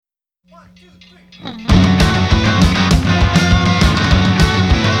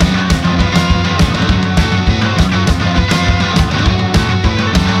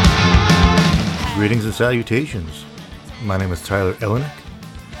Greetings and salutations. My name is Tyler Elenick,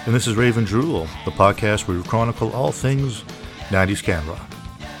 and this is Raven Drool, the podcast where we chronicle all things 90s can rock.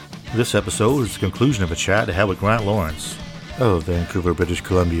 This episode is the conclusion of a chat I had with Grant Lawrence of Vancouver, British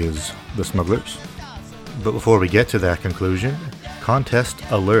Columbia's The Smugglers. But before we get to that conclusion, contest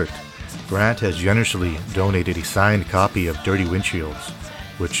alert. Grant has generously donated a signed copy of Dirty Windshields,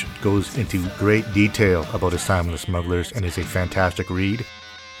 which goes into great detail about his time with The Smugglers and is a fantastic read.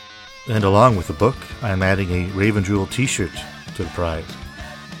 And along with the book, I am adding a Raven Drool t-shirt to the prize.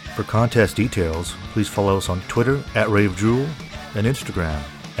 For contest details, please follow us on Twitter @RaveDrool and Instagram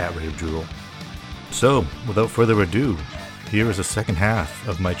 @RaveDrool. So, without further ado, here is the second half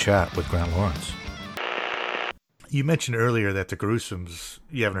of my chat with Grant Lawrence. You mentioned earlier that the Gruesomes,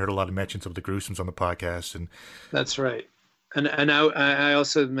 you haven't heard a lot of mentions of the Gruesomes on the podcast. And that's right. And I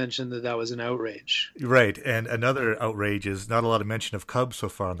also mentioned that was an outrage. Right. And another outrage is not a lot of mention of Cub so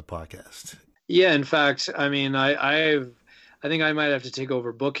far on the podcast. Yeah, in fact, I mean, I think I might have to take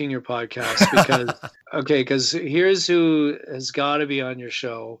over booking your podcast because here's who has got to be on your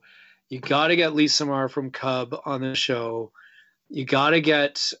show. You got to get Lisa Marr from Cub on the show. You got to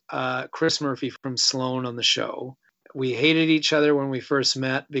get Chris Murphy from Sloan on the show. We hated each other when we first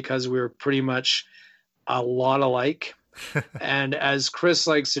met because we were pretty much a lot alike. And as Chris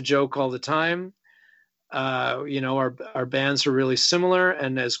likes to joke all the time, our bands are really similar.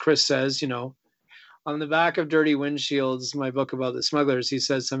 And as Chris says, on the back of Dirty Windshields, my book about the Smugglers, he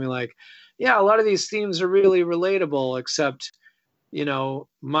says something like, yeah, a lot of these themes are really relatable, except,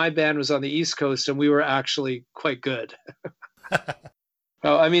 my band was on the East Coast and we were actually quite good.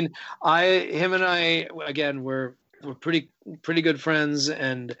 I mean, him and I, again, we're pretty good friends,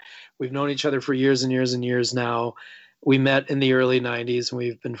 and we've known each other for years and years and years now. We met in the early 90s and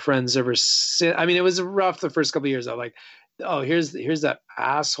we've been friends ever since. I mean, it was rough the first couple of years. I'm like, oh, here's that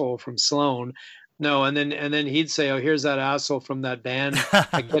asshole from Sloan. No, and then he'd say, oh, here's that asshole from that band.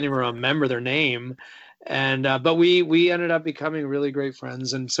 I can't even remember their name. And but we ended up becoming really great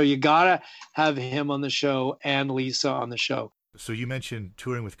friends. And so you gotta have him on the show and Lisa on the show. So you mentioned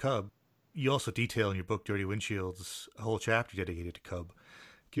touring with Cub. You also detail in your book Dirty Windshields a whole chapter dedicated to Cub.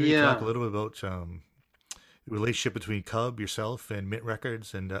 Can you talk a little bit about the relationship between Cub, yourself, and Mint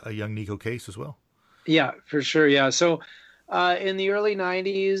Records, and a young Nico Case as well? Yeah, for sure. Yeah. So in the early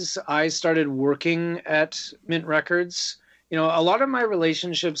 90s, I started working at Mint Records. A lot of my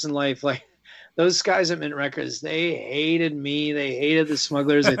relationships in life, like those guys at Mint Records, they hated me. They hated the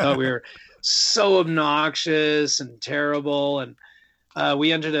Smugglers. They thought we were so obnoxious and terrible. And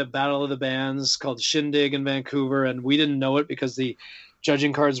we entered a battle of the bands called Shindig in Vancouver, and we didn't know it because the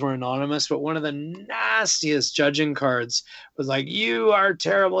judging cards were anonymous, but one of the nastiest judging cards was like, you are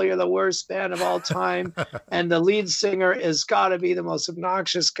terrible, you're the worst band of all time, and the lead singer is got to be the most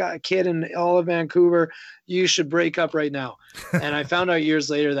obnoxious kid in all of Vancouver, you should break up right now. And I found out years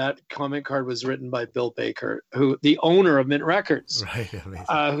later that comment card was written by Bill Baker, who the owner of Mint Records, right,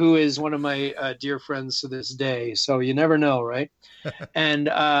 who is one of my dear friends to this day, so you never know, right? And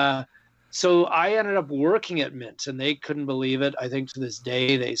so I ended up working at Mint, and they couldn't believe it. I think to this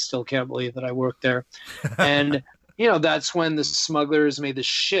day, they still can't believe that I worked there. And, that's when the Smugglers made the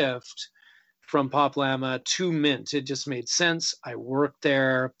shift from Pop Lama to Mint. It just made sense. I worked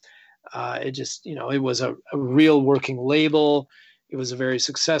there. It just, it was a real working label. It was a very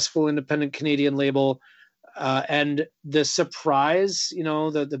successful independent Canadian label. And the surprise,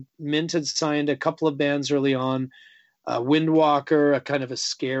 the Mint had signed a couple of bands early on. Windwalker, a kind of a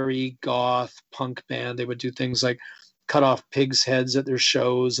scary goth punk band. They would do things like cut off pigs' heads at their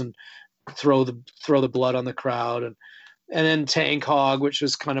shows and throw the blood on the crowd, and then Tank Hog, which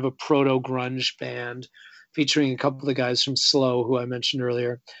was kind of a proto grunge band featuring a couple of the guys from Slow, who I mentioned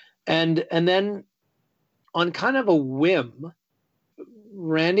earlier, and then on kind of a whim,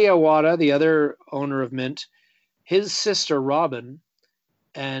 Randy Awada, the other owner of Mint, his sister Robin,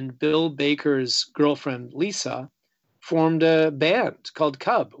 and Bill Baker's girlfriend Lisa formed a band called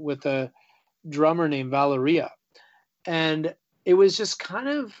Cub with a drummer named Valeria. And it was just kind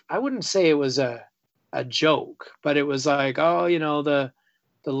of, I wouldn't say it was a joke, but it was like, oh, the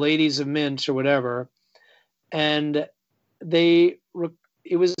ladies of Mint or whatever. And this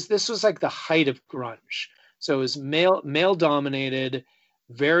was like the height of grunge. So it was male dominated,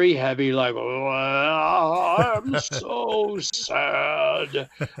 very heavy, like, oh, I'm so sad.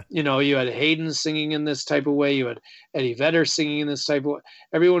 You had Hayden singing in this type of way. You had Eddie Vedder singing in this type of way.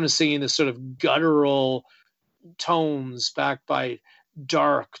 Everyone was singing this sort of guttural tones backed by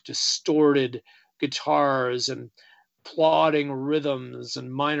dark, distorted guitars and plodding rhythms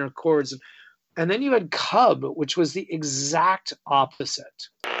and minor chords. And then you had Cub, which was the exact opposite.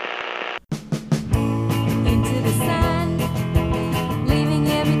 Into the sun, leaving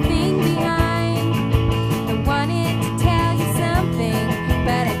everything behind. I wanted to tell you something,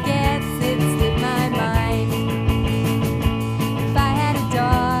 but I guess it slipped my mind. If I had a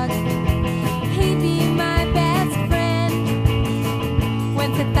dog, he'd be my best friend.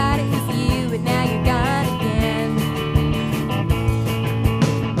 Once I thought it was you, but now you're gone again.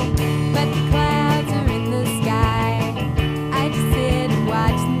 But the clouds are in the sky. I just sit and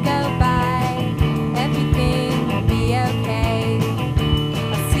watch them go by. Everything will be okay.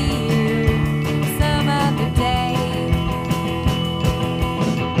 I'll see you some other day.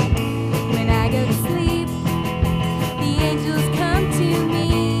 When I go to sleep, the angels come to me.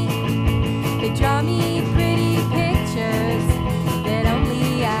 They draw me pretty pictures that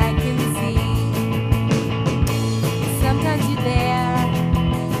only I can see. Sometimes you're there,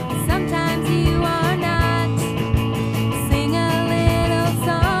 sometimes you are not. Sing a little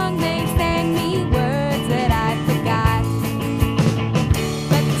song, they sang me words that I forgot.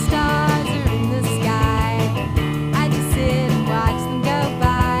 But the stars are in the sky. I just sit and watch them go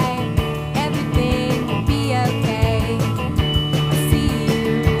by. Everything will be okay. I'll see you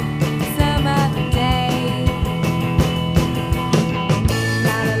some other day.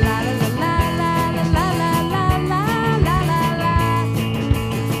 La la la la la la la la la la la la la la.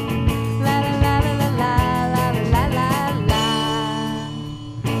 La la la la la la la la la.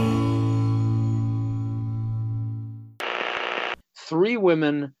 Three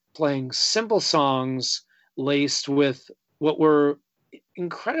women playing simple songs laced with what were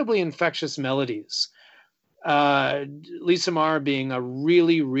incredibly infectious melodies. Lisa Marr being a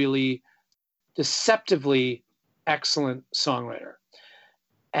really, really deceptively excellent songwriter.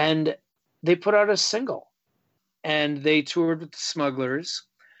 And they put out a single and they toured with the Smugglers.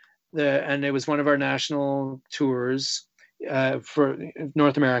 And it was one of our national tours for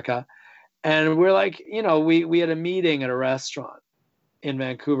North America. And we're like, we had a meeting at a restaurant in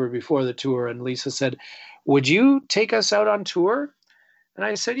Vancouver before the tour. And Lisa said, would you take us out on tour? And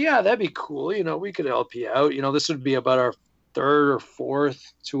I said, yeah, that'd be cool. We could help you out. This would be about our third or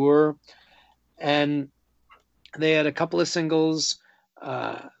fourth tour. And they had a couple of singles.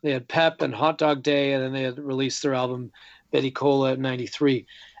 They had Pep and Hot Dog Day, and then they had released their album Betty Cola in 93.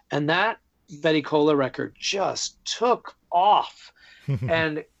 And that Betty Cola record just took off.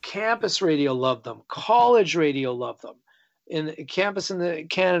 And campus radio loved them. College radio loved them. In campus in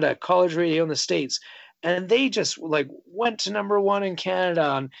Canada, college radio in the States. And they just went to number one in Canada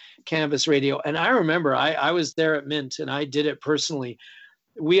on campus radio. And I remember I was there at Mint and I did it personally.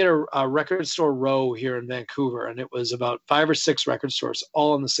 We had a record store row here in Vancouver, and it was about 5 or 6 record stores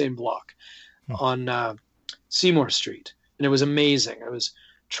all on the same block on Seymour Street. And it was amazing. It was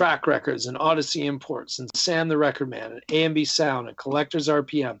Track Records and Odyssey Imports and Sam the Record Man and A&B Sound and Collectors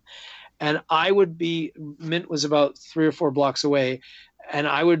RPM. And Mint was about 3 or 4 blocks away, and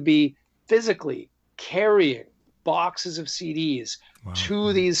I would be physically carrying boxes of CDs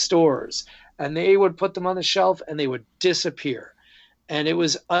to these stores, and they would put them on the shelf and they would disappear. And it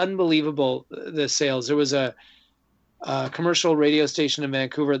was unbelievable, the sales. There was a commercial radio station in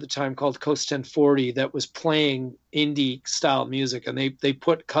Vancouver at the time called Coast 1040 that was playing indie style music, and they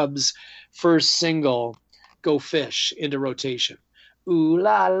put Cub's first single, Go Fish, into rotation. Ooh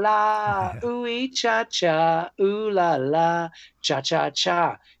la la, ooh cha cha, ooh la la, cha cha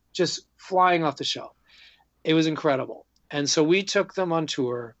cha, just flying off the shelf. It was incredible. And so we took them on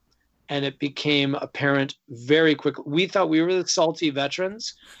tour, and it became apparent very quickly. We thought we were the salty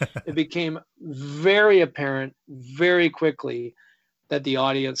veterans. It became very apparent very quickly that the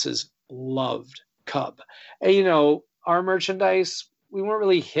audiences loved Cub. And, our merchandise, we weren't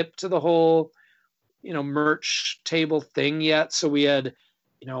really hip to the whole merch table thing yet. So we had,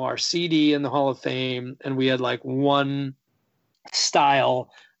 our CD in the Hall of Fame, and we had one style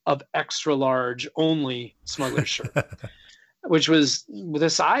of extra large only Smugglers shirt, which was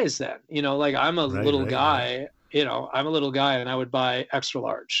the size then, I'm a little guy, I'm a little guy, and I would buy extra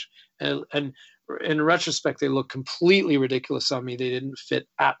large. And in retrospect, they look completely ridiculous on me. They didn't fit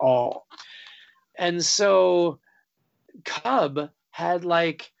at all. And so Cub had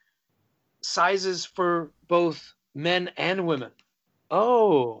sizes for both men and women.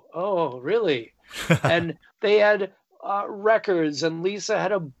 Oh, really? And they had records, and Lisa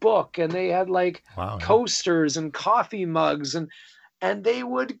had a book, and they had coasters and coffee mugs, and they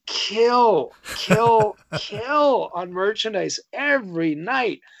would kill on merchandise every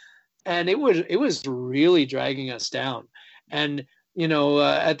night. And it was really dragging us down. And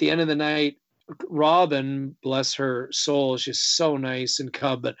at the end of the night, Robin, bless her soul, she's so nice and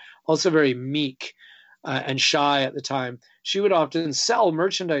Cub, but also very meek and shy at the time. She would often sell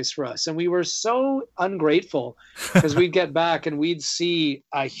merchandise for us, and we were so ungrateful because we'd get back and we'd see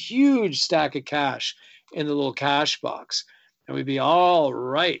a huge stack of cash in the little cash box, and we'd be all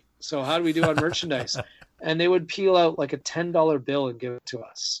right. So how do we do on merchandise? And they would peel out like a $10 bill and give it to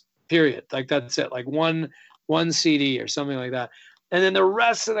us. Period. Like that's it. Like one CD or something like that. And then the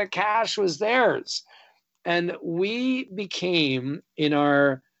rest of the cash was theirs. And we became, in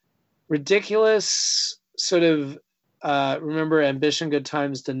our ridiculous sort of, remember Ambition, Good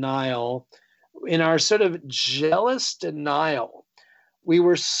Times denial, in our sort of jealous denial, we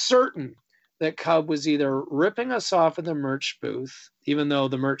were certain that Cub was either ripping us off at the merch booth, even though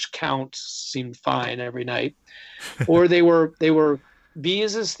the merch count seemed fine every night, or they were,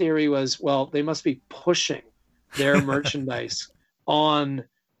 Bees' theory was, well, they must be pushing their merchandise on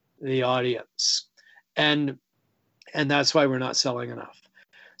the audience. And that's why we're not selling enough.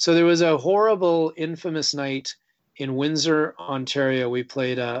 So there was a horrible, infamous night in Windsor, Ontario. We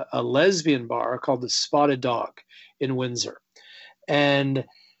played a lesbian bar called the Spotted Dog in Windsor. And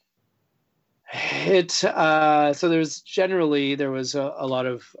so there was a lot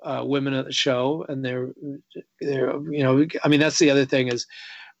of women at the show, and they're I mean, that's the other thing is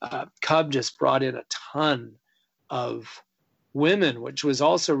Cub just brought in a ton of women, which was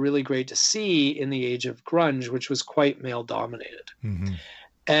also really great to see in the age of grunge, which was quite male dominated. Mm-hmm.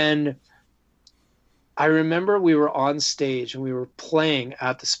 And I remember we were on stage and we were playing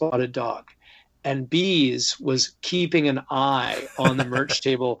at the Spotted Dog, and Bees was keeping an eye on the merch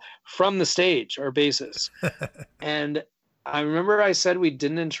table from the stage, our bases. And I remember I said we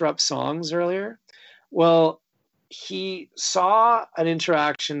didn't interrupt songs earlier. Well, he saw an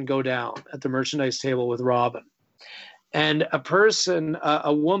interaction go down at the merchandise table with Robin. And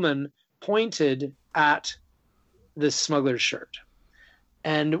a woman pointed at the Smugglers shirt.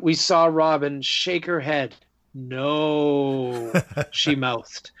 And we saw Robin shake her head. No, she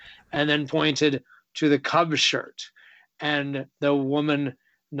mouthed. And then pointed to the Cub shirt. And the woman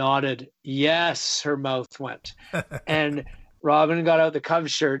nodded. Yes, her mouth went. And Robin got out the Cub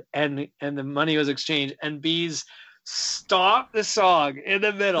shirt, and the money was exchanged. And Bees stopped the song in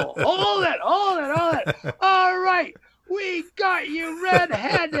the middle. Hold it. All right, we got you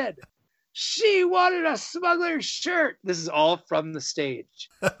red-handed. She wanted a Smuggler's shirt. This is all from the stage.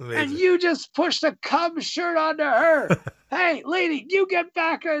 Amazing. And you just pushed a Cub shirt onto her. Hey, lady, you get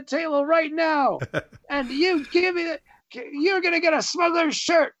back on the table right now. And you give me you're going to get a Smuggler's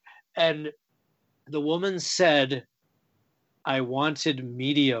shirt. And the woman said, I wanted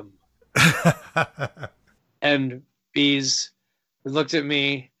medium. And Bees looked at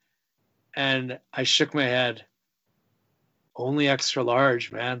me, and I shook my head. Only extra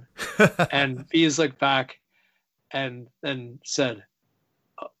large, man. And Bees looked back and then said,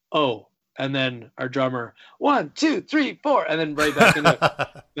 oh. And then our drummer, 1, 2, 3, 4, and then right back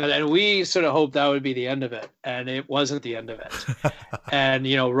into it. And we sort of hoped that would be the end of it. And it wasn't the end of it. And,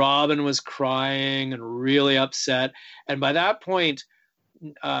 Robin was crying and really upset. And by that point,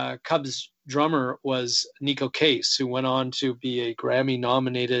 Cub's drummer was Nico Case, who went on to be a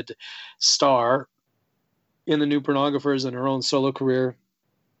Grammy-nominated star in the New Pornographers and her own solo career.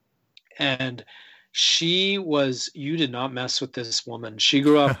 And you did not mess with this woman. She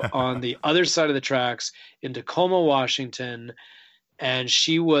grew up on the other side of the tracks in Tacoma, Washington, and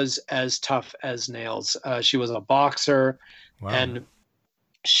she was as tough as nails. She was a boxer. Wow. And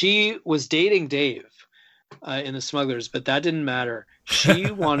she was dating Dave in the Smugglers, but that didn't matter. She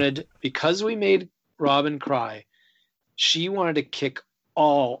wanted, because we made Robin cry, she wanted to kick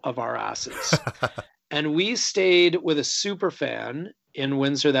all of our asses. And we stayed with a super fan in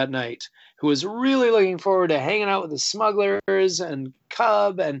Windsor that night who was really looking forward to hanging out with the Smugglers and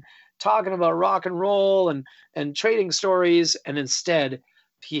Cub and talking about rock and roll and trading stories. And instead,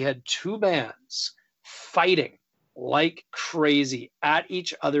 he had two bands fighting like crazy at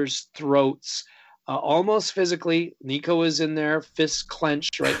each other's throats, almost physically. Nico was in there, fists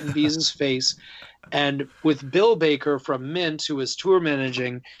clenched right in Bees' face. And with Bill Baker from Mint, who was tour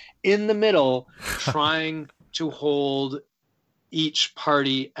managing, in the middle, trying to hold each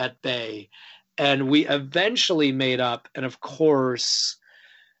party at bay. And we eventually made up. And of course,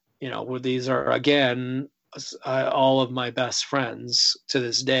 these are, again, all of my best friends to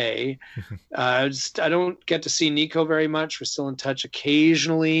this day. I don't get to see Nico very much. We're still in touch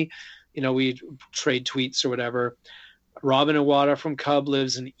occasionally. We trade tweets or whatever. Robin Iwata from Cub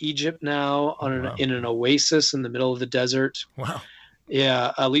lives in Egypt now in an oasis in the middle of the desert. Wow.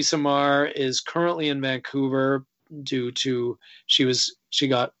 Yeah. Lisa Marr is currently in Vancouver, due to she was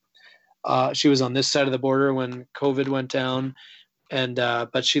on this side of the border when COVID went down, and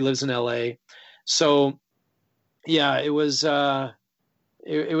but she lives in LA. So yeah, it was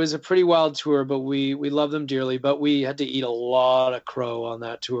it was a pretty wild tour, but we love them dearly. But we had to eat a lot of crow on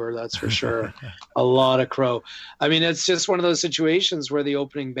that tour, that's for sure. A lot of crow. I mean, it's just one of those situations where the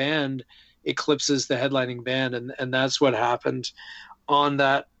opening band eclipses the headlining band, and that's what happened on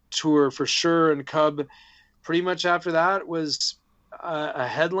that tour for sure. And Cub, pretty much after that, was a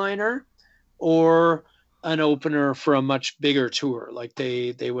headliner or an opener for a much bigger tour. Like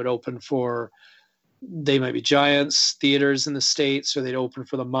they would open for, they might be Giants theaters in the States, or they'd open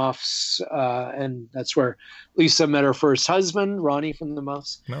for the Muffs, and that's where Lisa met her first husband, Ronnie from the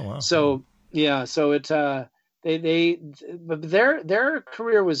Muffs. Oh, wow. So yeah, so it their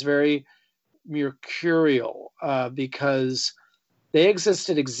career was very mercurial because they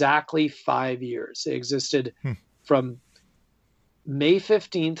existed exactly 5 years. They existed from May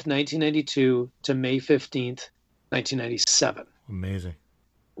 15th, 1992 to May 15th, 1997. Amazing.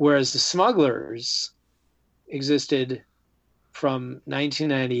 Whereas the Smugglers existed from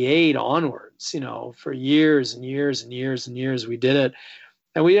 1998 onwards, for years and years and years and years we did it.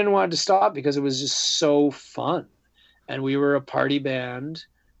 And we didn't want to stop because it was just so fun. And we were a party band.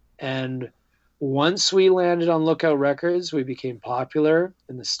 And once we landed on Lookout Records, we became popular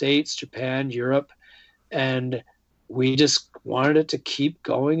in the States, Japan, Europe. And we just wanted it to keep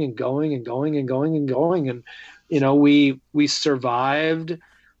going and going and going and going and going. And, we survived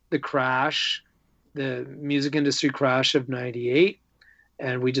the crash, the music industry crash of 98.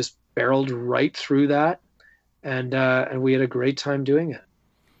 And we just barreled right through that. And we had a great time doing it.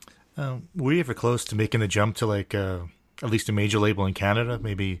 Were you ever close to making the jump to at least a major label in Canada,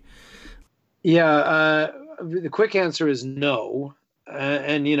 maybe? Yeah, the quick answer is no.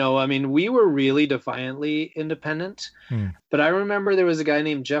 And, we were really defiantly independent. But I remember there was a guy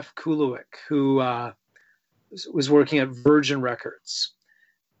named Jeff Kulowick who was working at Virgin Records.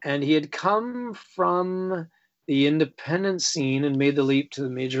 And he had come from the independent scene and made the leap to the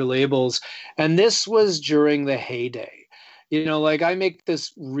major labels. And this was during the heyday. I make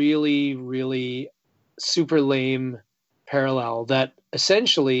this really, really super lame parallel that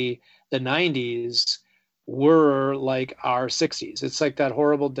essentially the 90s were like our 60s. It's like that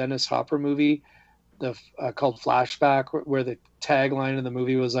horrible Dennis Hopper movie called Flashback, where the tagline of the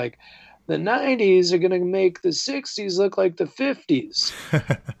movie was like, the 90s are going to make the 60s look like the 50s.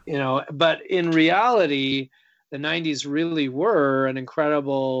 But in reality, the 90s really were an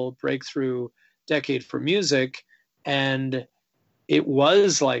incredible breakthrough decade for music. And it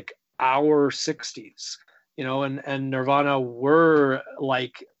was like our 60s, and Nirvana were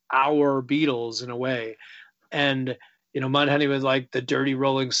like our Beatles in a way. And, Mudhoney was like the Dirty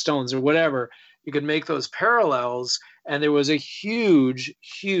Rolling Stones or whatever. You could make those parallels, and there was a huge,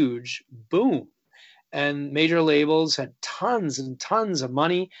 huge boom. And major labels had tons and tons of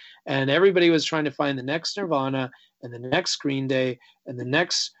money, and everybody was trying to find the next Nirvana and the next Green Day and the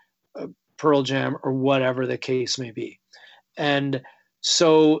next Pearl Jam or whatever the case may be. And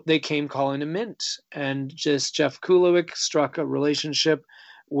so they came calling to Mint, and just Jeff Kulowick struck a relationship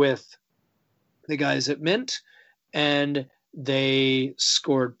with the guys at Mint, and they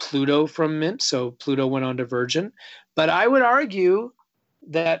scored Pluto from Mint. So Pluto went on to Virgin. But I would argue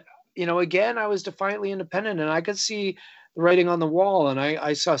that, again, I was defiantly independent, and I could see the writing on the wall. And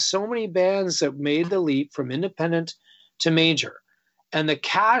I saw so many bands that made the leap from independent to major. And the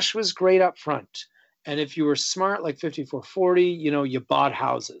cash was great up front. And if you were smart, like 5440, you bought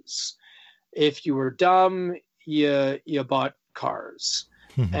houses. If you were dumb, you bought cars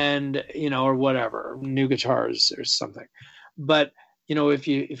and, or whatever, new guitars or something. But, if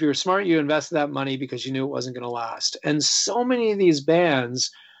you were smart, you invested that money because you knew it wasn't going to last. And so many of these bands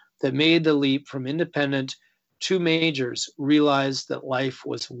that made the leap from independent to majors realized that life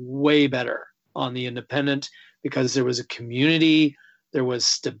was way better on the independent because there was a community, there was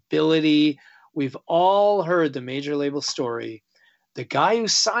stability. We've all heard the major label story. The guy who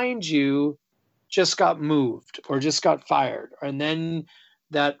signed you just got moved or just got fired. And then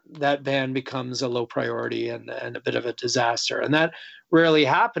that band becomes a low priority and a bit of a disaster. And that rarely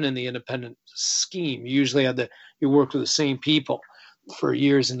happened in the independent scheme. You usually you worked with the same people for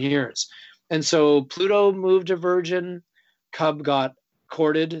years and years. And so Pluto moved to Virgin. Cub got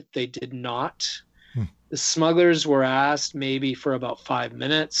courted. They did not. The Smugglers were asked maybe for about 5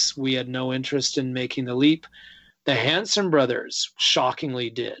 minutes. We had no interest in making the leap. The Hanson brothers shockingly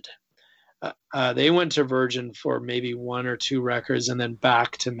did. They went to Virgin for maybe 1 or 2 records and then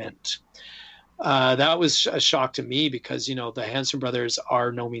back to Mint. That was a shock to me because, the Hanson brothers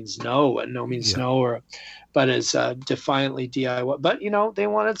are No Means No and No Means No, but as defiantly DIY. But, they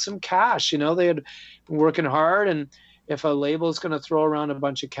wanted some cash. They had been working hard, and if a label is going to throw around a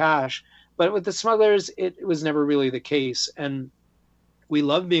bunch of cash. But with the Smugglers, it was never really the case. And we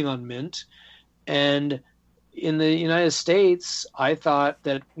love being on Mint. And in the United States, I thought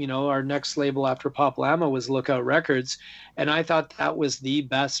that, our next label after Pop Lama was Lookout Records. And I thought that was the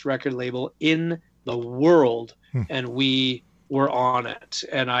best record label in the world. And we were on it.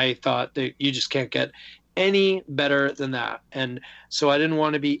 And I thought that you just can't get any better than that. And so I didn't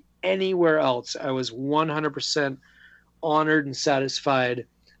want to be anywhere else. I was 100% honored and satisfied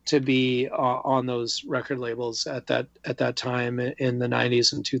to be on those record labels at that time in the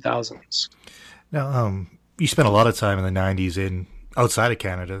 90s and 2000s. Now, you spent a lot of time in the 90s outside of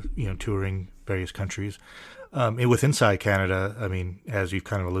Canada, touring various countries. With inside Canada, I mean, as you've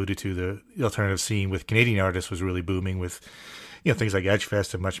kind of alluded to, the alternative scene with Canadian artists was really booming with, things like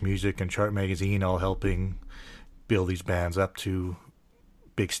Edgefest and Much Music and Chart Magazine all helping build these bands up to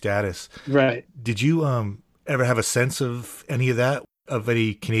big status. Right. Did you ever have a sense of any of that, of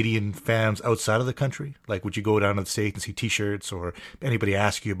any Canadian fans outside of the country? Like, would you go down to the States and see T-shirts, or anybody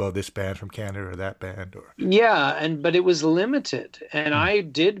ask you about this band from Canada or that band? Or yeah, but it was limited, and I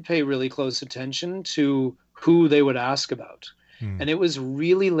did pay really close attention to who they would ask about, and it was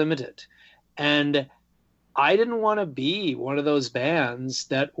really limited. And I didn't want to be one of those bands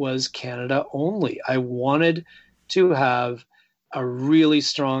that was Canada only. I wanted to have a really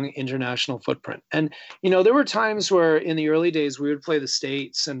strong international footprint. And, there were times where in the early days we would play the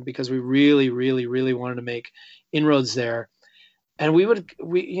States, and because we really, really, really wanted to make inroads there. And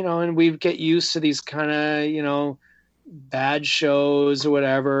we'd get used to these kind of, bad shows or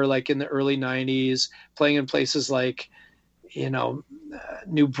whatever, like in the early 90s, playing in places like,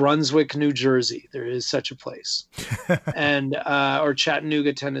 New Brunswick, New Jersey. There is such a place. And, or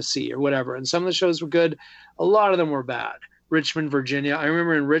Chattanooga, Tennessee, or whatever. And some of the shows were good. A lot of them were bad. Richmond, Virginia. I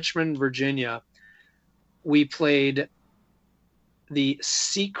remember in Richmond, Virginia, we played the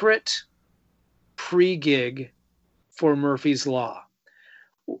secret pre-gig for Murphy's Law.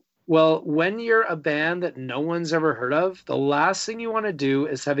 Well, when you're a band that no one's ever heard of, the last thing you want to do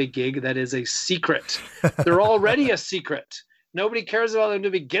is have a gig that is a secret. They're already a secret. Nobody cares about them to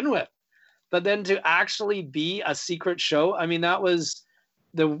begin with. But then to actually be a secret show, I mean, that was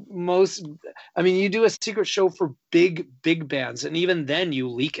you do a secret show for big bands, and even then you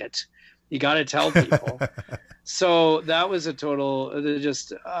leak it. You got to tell people. So that was a total,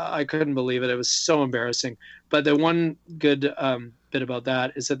 I couldn't believe it. It was so embarrassing. But the one good bit about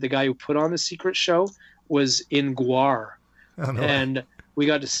that is that the guy who put on the secret show was in Guar. Oh, no. And we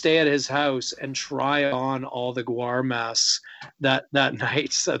got to stay at his house and try on all the Guar masks that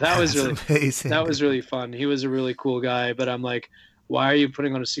night. So that was really amazing. That was really fun. He was a really cool guy, but I'm like, why are you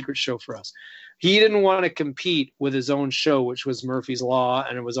putting on a secret show for us? He didn't want to compete with his own show, which was Murphy's Law,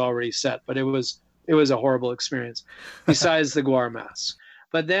 and it was already set, but it was a horrible experience besides the Guar masks.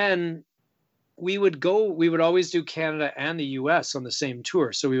 But then we would always do Canada and the US on the same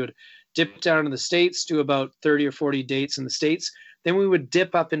tour. So we would dip down to the States, do about 30 or 40 dates in the States. Then we would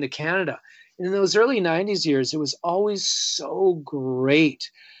dip up into Canada. And in those early 90s years, it was always so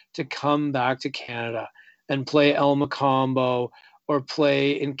great to come back to Canada and play El Macombo or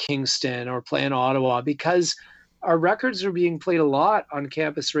play in Kingston or play in Ottawa, because our records were being played a lot on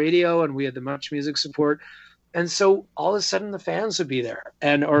campus radio and we had the Much Music support. And so all of a sudden the fans would be there,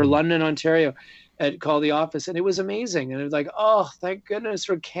 or London, Ontario at Call the Office. And it was amazing. And it was like, oh, thank goodness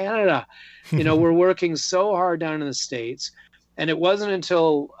for Canada. We're working so hard down in the States. And it wasn't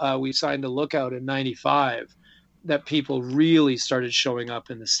until we signed a Lookout in 95 that people really started showing up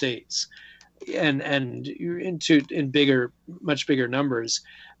in the States. And in much bigger numbers,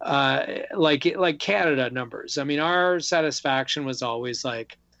 like Canada numbers. I mean, our satisfaction was always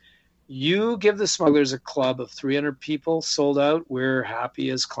like, you give the Smugglers a club of 300 people sold out, we're happy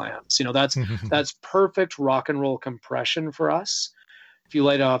as clams. That's perfect rock and roll compression for us. If you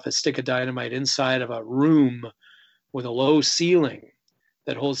light off a stick of dynamite inside of a room with a low ceiling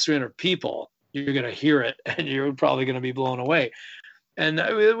that holds 300 people, you're going to hear it and you're probably going to be blown away. And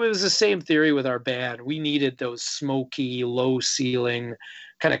it was the same theory with our band. We needed those smoky, low ceiling,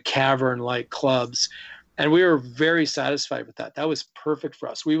 kind of cavern-like clubs. And we were very satisfied with that. That was perfect for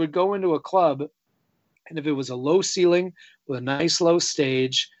us. We would go into a club, and if it was a low ceiling with a nice low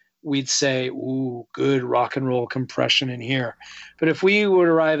stage, we'd say, ooh, good rock and roll compression in here. But if we would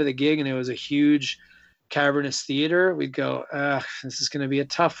arrive at the gig and it was a huge cavernous theater, we'd go, this is going to be a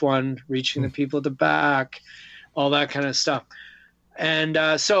tough one, reaching the people at the back, all that kind of stuff. And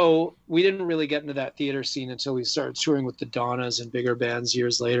so we didn't really get into that theater scene until we started touring with the Donnas and bigger bands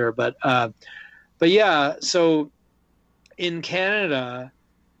years later. But yeah, so in Canada,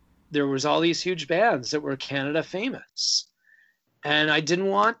 there was all these huge bands that were Canada famous. And I didn't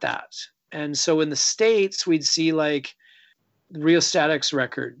want that. And so in the States, we'd see like Rheostatic's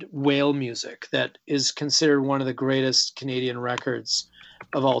record, Whale Music, that is considered one of the greatest Canadian records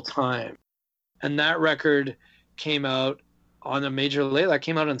of all time. And that record came out on a major label. That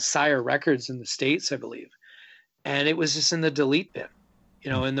came out on Sire Records in the States, I believe. And it was just in the delete bin,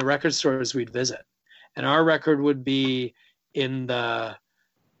 in the record stores we'd visit. And our record would be in the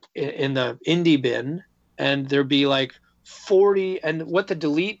indie bin, and there'd be like 40. And what the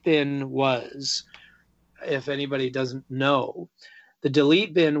delete bin was, if anybody doesn't know, the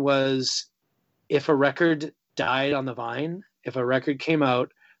delete bin was if a record died on the vine, if a record came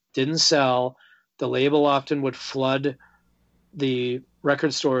out, didn't sell, the label often would flood the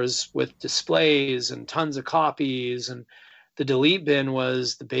record stores with displays and tons of copies. And the delete bin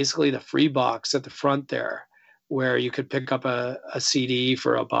was basically the free box at the front there, where you could pick up a CD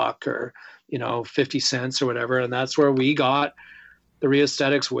for $1 or 50 cents or whatever. And that's where we got the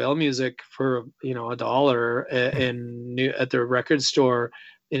Rheostatics Whale Music for $1 at the record store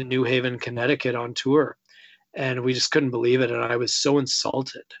in New Haven, Connecticut on tour. And we just couldn't believe it. And I was so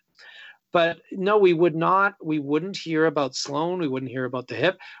insulted. But no, we wouldn't hear about Sloan. We wouldn't hear about the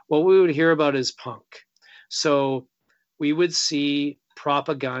hip. What we would hear about is punk. So we would see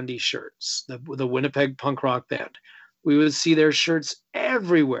Propagandhi shirts, the Winnipeg punk rock band. We would see their shirts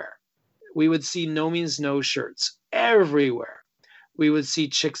everywhere. We would see No Means No shirts everywhere. We would see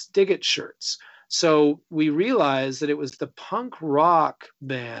Chicks Dig It shirts. So we realized that it was the punk rock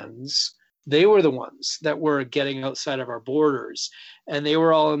bands. They were the ones that were getting outside of our borders, and they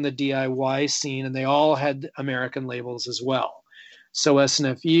were all in the DIY scene, and they all had American labels as well. So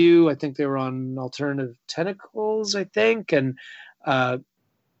SNFU, I think they were on Alternative Tentacles, I think, and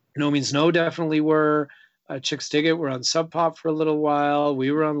No Means No definitely were. Chicks Dig It were on Sub Pop for a little while.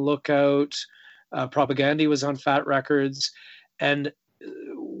 We were on Lookout. Propagandhi was on Fat Records, and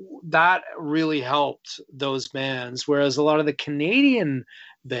that really helped those bands, whereas a lot of the Canadian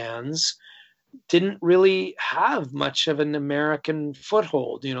bands didn't really have much of an American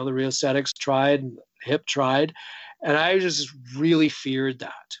foothold. The Rheostatics tried, and Hip tried, and I just really feared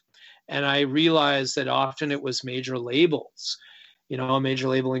that. And I realized that often it was major labels. A major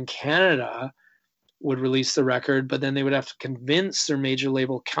label in Canada would release the record, but then they would have to convince their major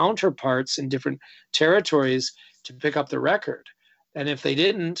label counterparts in different territories to pick up the record. And if they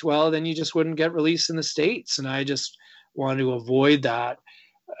didn't, well, then you just wouldn't get released in the States. And I just wanted to avoid that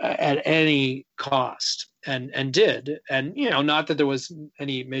at any cost, and did. And, not that there was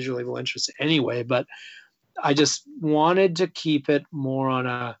any major label interest anyway, but I just wanted to keep it more on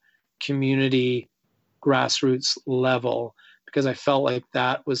a community grassroots level, because I felt like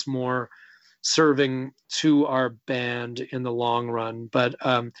that was more serving to our band in the long run. But,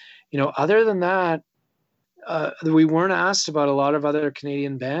 other than that, we weren't asked about a lot of other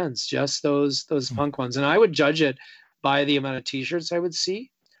Canadian bands, just those punk ones. And I would judge it by the amount of T-shirts I would see.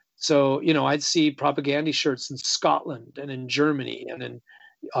 So, I'd see Propagandhi shirts in Scotland and in Germany and in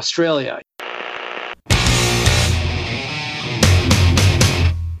Australia.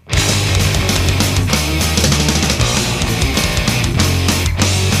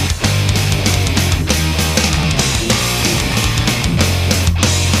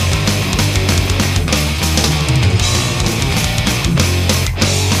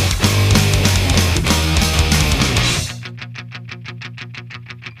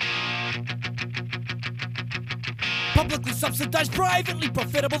 Subsidized, privately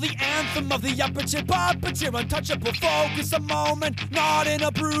profitable, the anthem of the upper tier puppeteer, untouchable, focus a moment, not in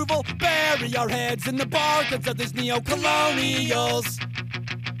approval, bury our heads in the barcodes of these neo-colonials.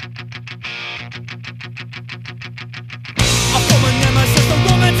 A former nemesis, the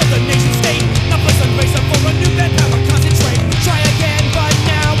romance of the nation state, not less ungraceful for a new manpower, concentrate, try again, but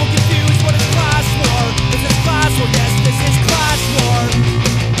now we're confused, what is class war? Is this class war? Yes, this is class war.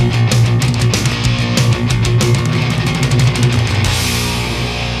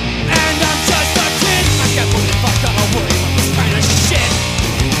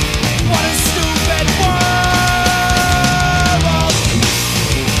 What a stupid world!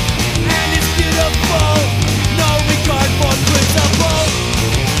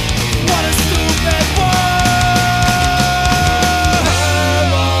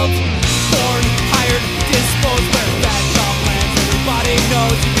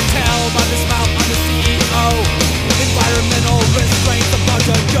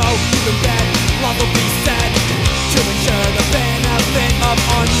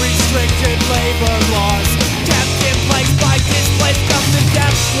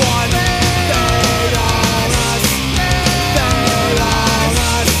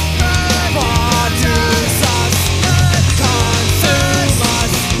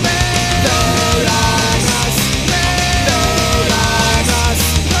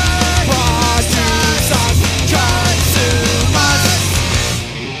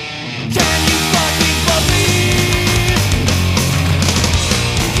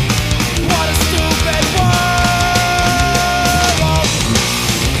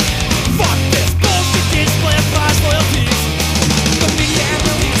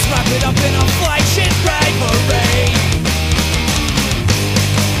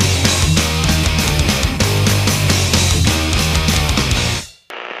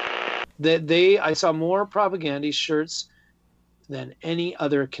 I saw more Propagandhi shirts than any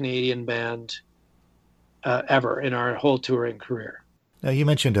other Canadian band ever in our whole touring career. Now, you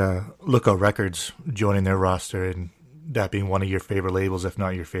mentioned Lookout Records joining their roster and that being one of your favorite labels, if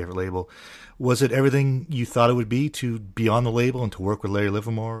not your favorite label. Was it everything you thought it would be to be on the label and to work with Larry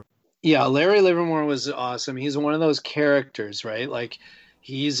Livermore? Yeah, Larry Livermore was awesome. He's one of those characters, right? Like,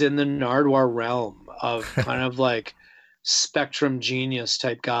 he's in the Nardwuar realm of kind of like spectrum genius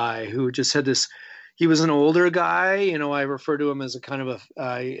type guy who just had this. He was an older guy. You know, I refer to him as a kind of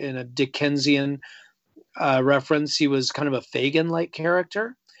in a Dickensian reference. He was kind of a Fagin-like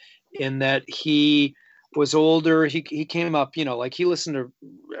character in that he was older. He came up, you know, like he listened to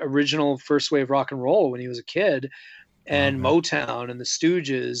original first wave rock and roll when he was a kid, and Motown and the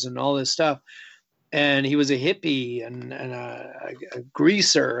Stooges and all this stuff. And he was a hippie and a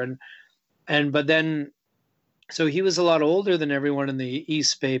greaser but then, so he was a lot older than everyone in the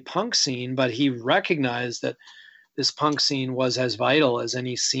East Bay punk scene, but he recognized that this punk scene was as vital as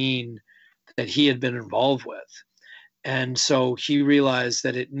any scene that he had been involved with. And so he realized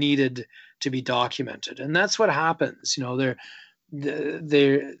that it needed to be documented. And that's what happens. You know,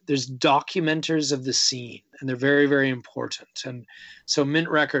 there's documenters of the scene, and they're very, very important. And so Mint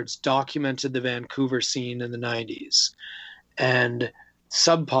Records documented the Vancouver scene in the 90s, and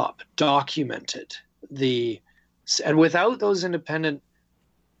Sub Pop documented and without those independent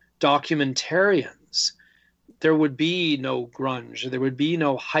documentarians, there would be no grunge, there would be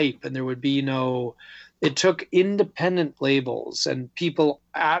no hype, and there would be no. It took independent labels and people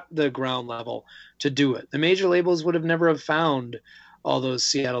at the ground level to do it. The major labels would have never have found all those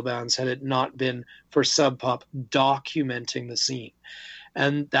Seattle bands had it not been for Sub Pop documenting the scene.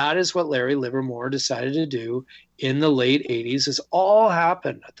 And that is what Larry Livermore decided to do in the late 80s. This all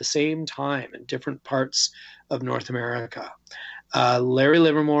happened at the same time in different parts of North America. Larry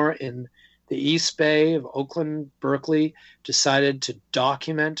Livermore in the East Bay of Oakland, Berkeley, decided to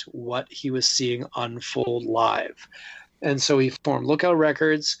document what he was seeing unfold live. And so he formed Lookout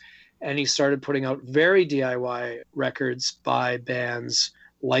Records, and he started putting out very DIY records by bands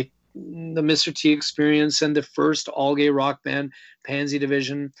like the Mr. T Experience and the first all-gay rock band, Pansy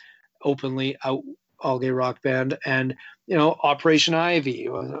Division, openly out all-gay rock band, and, you know, Operation Ivy,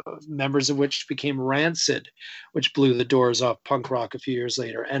 members of which became Rancid, which blew the doors off punk rock a few years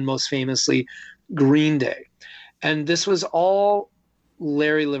later, and most famously Green Day. And this was all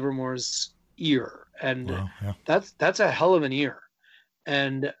Larry Livermore's ear, and Wow, yeah. that's a hell of an ear.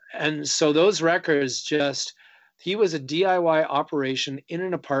 And so those records he was a DIY operation in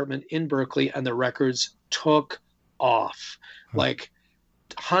an apartment in Berkeley, and the records took off. Like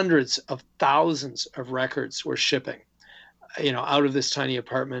hundreds of thousands of records were shipping, you know, out of this tiny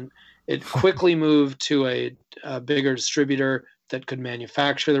apartment. It quickly moved to a bigger distributor that could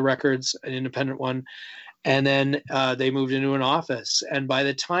manufacture the records, an independent one. And then they moved into an office. And by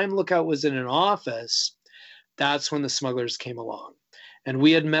the time Lookout was in an office, that's when the Smugglers came along. And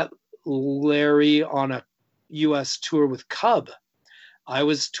we had met Larry on a U.S. tour with Cub. I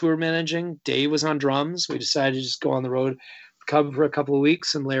was tour managing. Dave was on drums. We decided to just go on the road with Cub for a couple of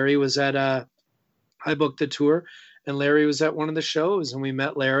weeks. And Larry was I booked the tour, and Larry was at one of the shows, and we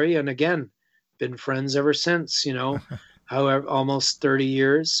met Larry, and again, been friends ever since, you know, however, almost 30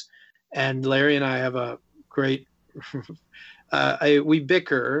 years. And Larry and I have a great, we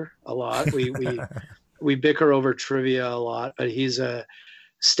bicker a lot. We bicker over trivia a lot, but he's a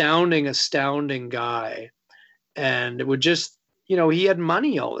astounding guy. And it would just, you know, he had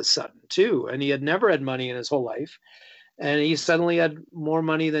money all of a sudden too. And he had never had money in his whole life. And he suddenly had more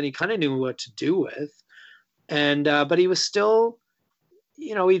money than he kind of knew what to do with. And, but he was still,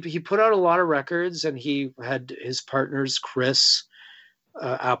 you know, he put out a lot of records, and he had his partners, Chris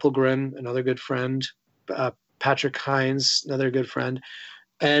Applegren, another good friend, Patrick Hines, another good friend.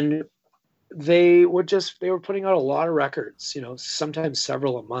 And they were putting out a lot of records, you know, sometimes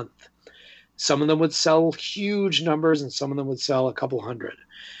several a month. Some of them would sell huge numbers, and some of them would sell a couple hundred.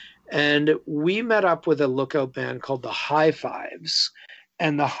 And we met up with a Lookout band called the High Fives.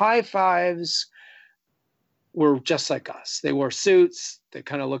 And the High Fives were just like us. They wore suits. They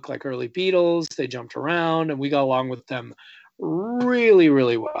kind of looked like early Beatles. They jumped around, and we got along with them really,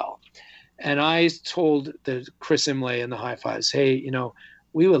 really well. And I told Chris Imlay and the High Fives, hey, you know,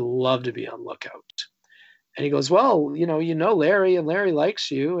 we would love to be on Lookout. And he goes, well, you know Larry, and Larry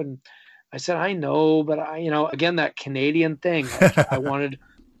likes you. And I said, I know, but again, that Canadian thing, I wanted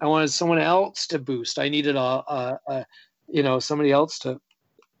someone else to boost. I needed somebody else to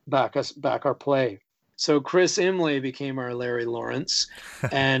back our play. So Chris Imlay became our Larry Lawrence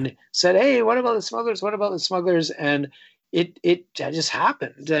and said, hey, what about the Smugglers? What about the Smugglers? And it just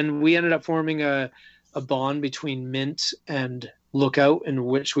happened, and we ended up forming a bond between Mint and Lookout, in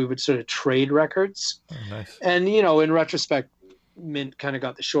which we would sort of trade records. Oh, nice. And in retrospect, Mint kind of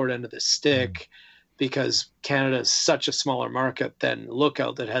got the short end of the stick because Canada is such a smaller market than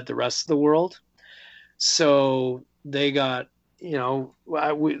Lookout that had the rest of the world. So they got,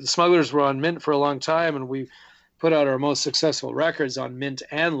 the Smugglers were on Mint for a long time, and we put out our most successful records on Mint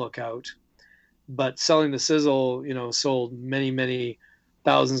and Lookout. But Selling the Sizzle, sold many, many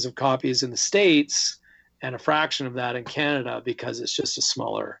thousands of copies in the States and a fraction of that in Canada because it's just a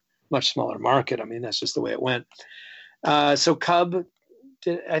much smaller market. I mean, that's just the way it went. So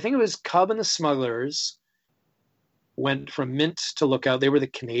I think it was Cub and the Smugglers went from Mint to Lookout. They were the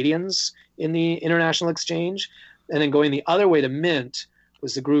Canadians in the international exchange. And then going the other way to Mint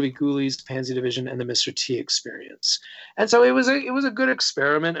was the Groovy Ghoulies, Pansy Division, and the Mr. T Experience. And so it was a good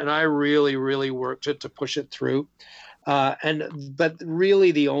experiment, and I really, really worked it to push it through. But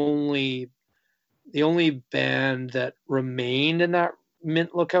really the only band that remained in that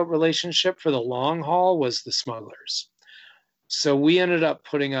Mint Lookout relationship for the long haul was the Smugglers. So we ended up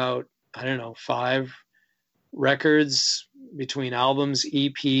putting out, 5 records between albums,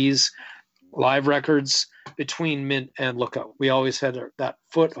 EPs, live records between Mint and Lookout. We always had that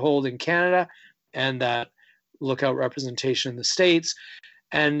foothold in Canada and that Lookout representation in the States.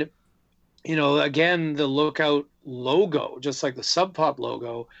 And, again, the Lookout logo, just like the Sub Pop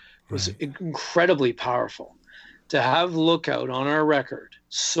logo, was incredibly powerful. To have Lookout on our record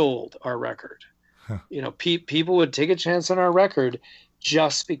sold our record. Huh. People would take a chance on our record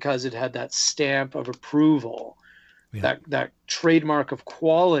just because it had that stamp of approval, that trademark of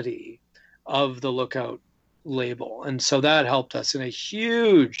quality of the Lookout label. And so that helped us in a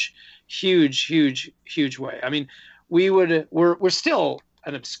huge, huge, huge, huge way. I mean, we're still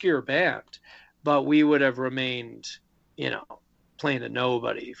an obscure band, but we would have remained, playing to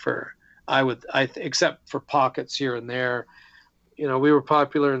nobody except for pockets here and there. We were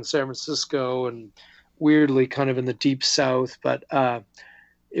popular in San Francisco and weirdly kind of in the deep South, but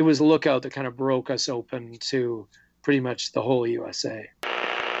it was Lookout that kind of broke us open to pretty much the whole USA.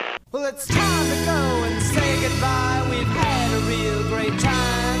 Well, it's time to go and say goodbye. We've had a real great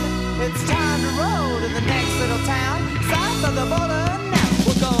time. It's time to roll to the next little town south of the border. Now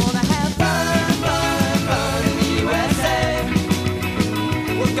we're gonna have fun, fun, fun in the USA.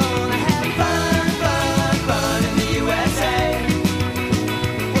 We're gonna have fun, fun, fun in the USA.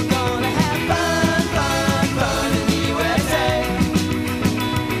 We're gonna have fun, fun, fun in the USA.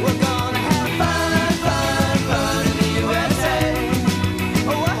 We're gonna have fun, fun, fun in the USA.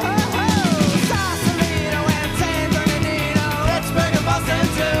 Oh, Sausalito and San Bernardino, Pittsburgh and Boston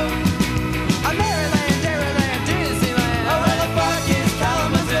too. Maryland, Dairyland, Disneyland. Oh, where the fuck is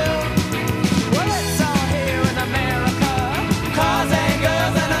Kalamazoo? Well, it's all here in America. Cars and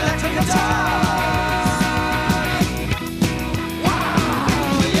girls and electric guitars.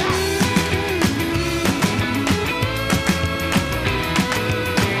 Wow, yeah.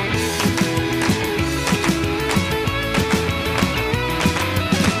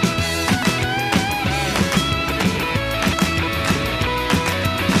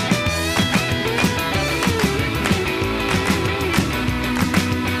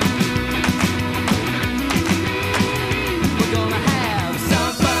 We're gonna have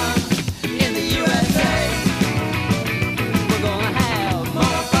some fun in the USA. We're gonna have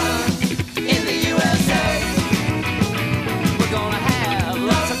more fun in the USA. We're gonna have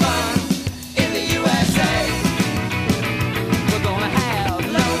lots of fun in the USA. We're gonna have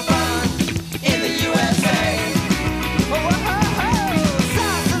no fun in the USA.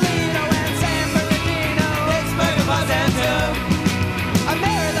 Sausalito and San Bernardino, Pittsburgh and Boston too.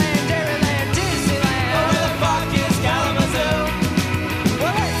 Maryland, Dairyland, Disneyland. Oh, where the fuck is Kalamazoo?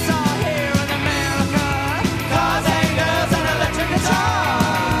 Well, it's all here in America. Cars and girls and electric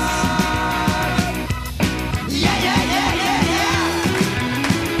guitars. Yeah, yeah, yeah, yeah, yeah.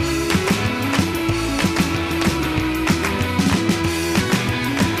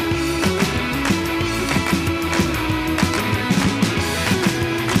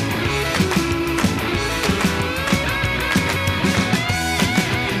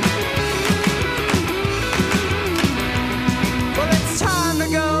 Well, it's time to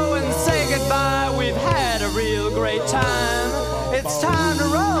go and say goodbye. We've had a real great time. It's time to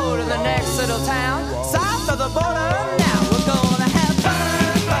roll to the next little town south of the border. Now we're gonna have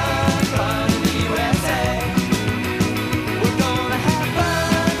fun, fun, fun in the USA. We're gonna have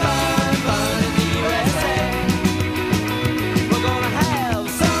fun, fun, fun in the USA. We're gonna have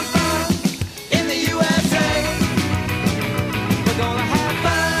some fun in the USA. We're gonna have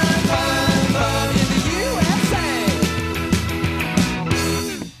fun, fun, fun in the USA.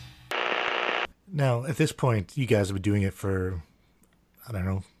 this point, you guys have been doing it for, I don't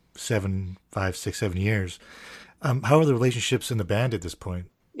know, 5, 6, 7 years. How are the relationships in the band at this point?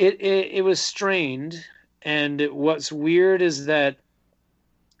 It was strained, and what's weird is that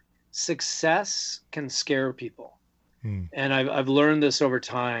success can scare people. And I've learned this over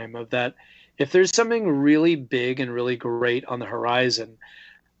time, of that if there's something really big and really great on the horizon,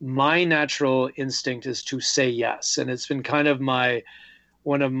 my natural instinct is to say yes. And it's been kind of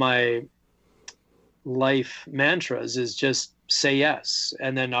one of my life mantras is just say yes,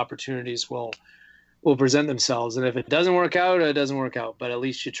 and then opportunities will present themselves. And if it doesn't work out, it doesn't work out, but at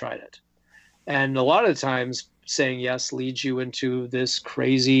least you tried it. And a lot of times saying yes leads you into this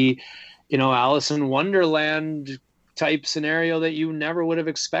crazy, Alice in Wonderland type scenario that you never would have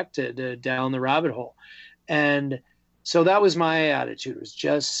expected, down the rabbit hole. And so that was my attitude, was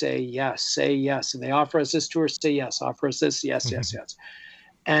just say yes, say yes. And they offer us this tour, say yes, offer us this, yes, yes, yes.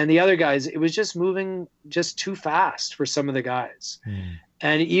 And the other guys, it was just moving just too fast for some of the guys.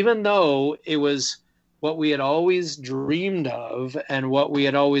 And even though it was what we had always dreamed of and what we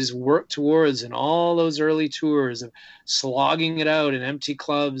had always worked towards in all those early tours of slogging it out in empty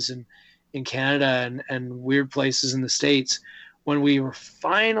clubs and in Canada and weird places in the States, when we were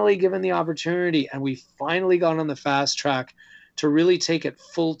finally given the opportunity and we finally got on the fast track to really take it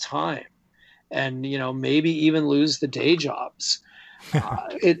full time and, maybe even lose the day jobs,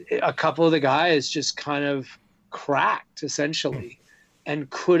 a couple of the guys just kind of cracked essentially and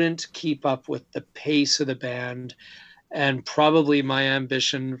couldn't keep up with the pace of the band and probably my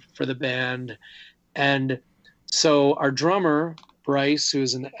ambition for the band. And so our drummer, Bryce,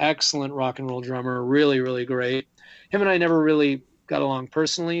 who's an excellent rock and roll drummer, really, really great. Him and I never really got along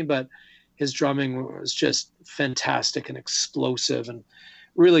personally, but his drumming was just fantastic and explosive and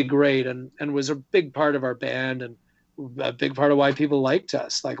really great, and was a big part of our band and a big part of why people liked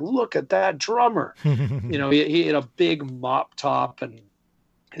us. Like, look at that drummer. He had a big mop top and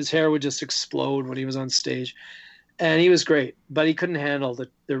his hair would just explode when he was on stage. And he was great, but he couldn't handle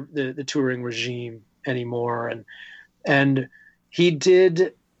the touring regime anymore. And he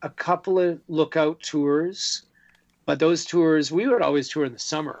did a couple of Lookout tours, but those tours, we would always tour in the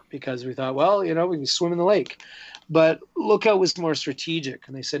summer because we thought, well, we can swim in the lake. But Lookout was more strategic.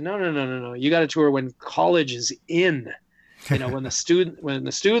 And they said, no. You got to tour when college is in, when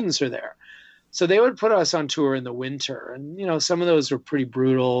the students are there. So they would put us on tour in the winter. And, some of those were pretty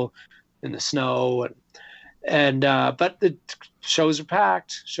brutal in the snow. But the shows were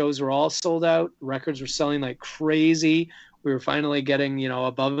packed. Shows were all sold out. Records were selling like crazy. We were finally getting,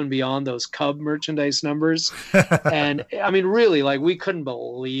 above and beyond those Cub merchandise numbers. And I mean, really, like, we couldn't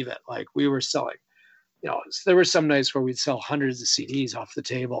believe it. Like, we were selling, there were some nights where we'd sell hundreds of CDs off the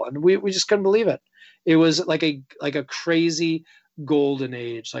table, and we just couldn't believe it. It was like a crazy golden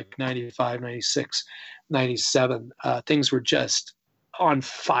age, like 95, 96, 97. Things were just on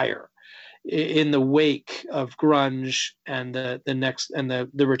fire in the wake of grunge and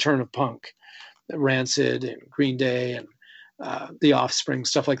the return of punk, Rancid and Green Day and The Offspring,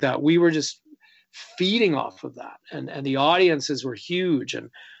 stuff like that. We were just feeding off of that, and the audiences were huge,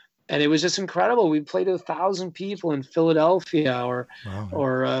 and it was just incredible. We played to 1,000 people in Philadelphia, or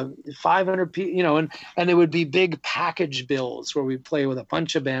 500 people, and it would be big package bills where we'd play with a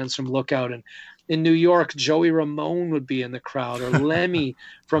bunch of bands from Lookout. And in New York, Joey Ramone would be in the crowd, or Lemmy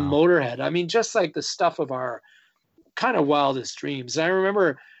from Motorhead. I mean, just like the stuff of our kind of wildest dreams. And I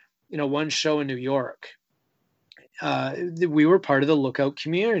remember, one show in New York, we were part of the Lookout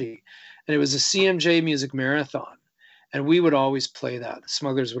community, and it was a CMJ Music Marathon. And we would always play that. The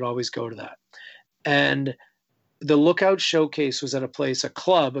Smugglers would always go to that. And the Lookout Showcase was at a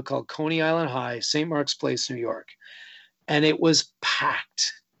club called Coney Island High, St. Mark's Place, New York. And it was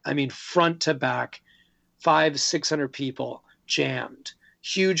packed. I mean, front to back, 500-600 people jammed,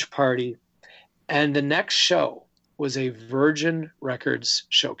 huge party. And the next show was a Virgin Records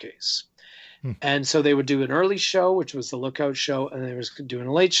showcase. And so they would do an early show, which was the Lookout show, and they were doing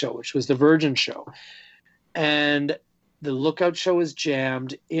a late show, which was the Virgin show. And the Lookout show was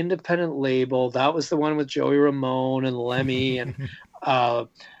jammed, independent label. That was the one with Joey Ramone and Lemmy and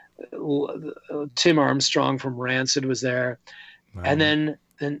Tim Armstrong from Rancid was there. Wow. And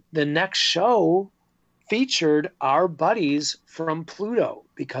then the next show featured our buddies from Pluto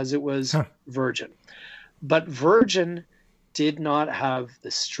because it was Virgin. But Virgin did not have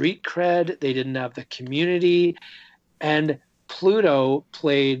the street cred. They didn't have the community. And Pluto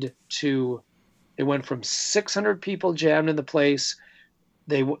played to... It went from 600 people jammed in the place.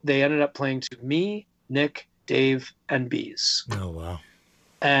 They ended up playing to me, Nick, Dave, and Bees. Oh, wow.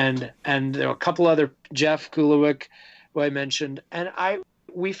 And there were a couple other, Jeff Kulowick, who I mentioned. And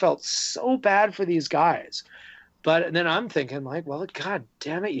we felt so bad for these guys. But then I'm thinking like, well, God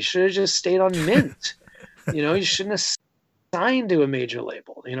damn it, you should have just stayed on Mint. You shouldn't have signed to a major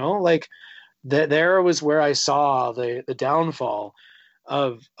label. Like there was where I saw the downfall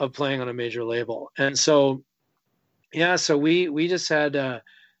of playing on a major label. And so, yeah, so we just had a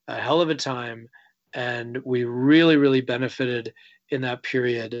hell of a time, and we really, really benefited in that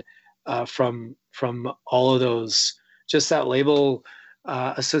period from all of those, just that label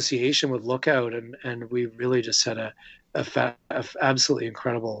association with Lookout, and we really just had a absolutely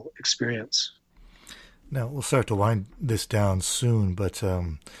incredible experience. Now, we'll start to wind this down soon, but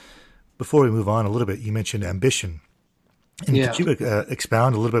before we move on a little bit, you mentioned ambition. And Yeah. could you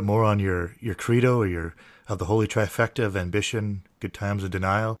expound a little bit more on your credo or of the holy trifecta of ambition, good times, and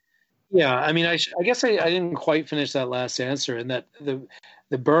denial? Yeah, I mean, I guess I didn't quite finish that last answer, and that the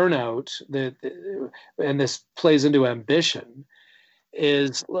burnout, and this plays into ambition,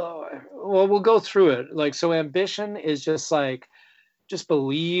 is, well, we'll go through it. Like, so ambition is just like, just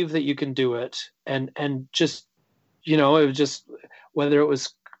believe that you can do it, and just, it was just, whether it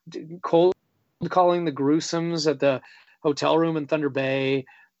was cold calling the Gruesomes at the hotel room in Thunder Bay,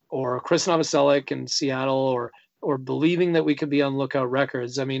 or Chris Novoselic in Seattle, or believing that we could be on Lookout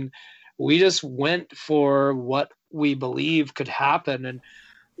Records. I mean, we just went for what we believe could happen. And,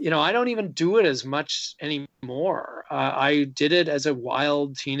 I don't even do it as much anymore. I did it as a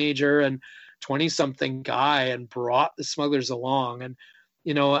wild teenager and 20-something guy, and brought the Smugglers along. And,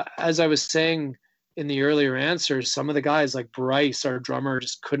 as I was saying in the earlier answers, some of the guys like Bryce, our drummer,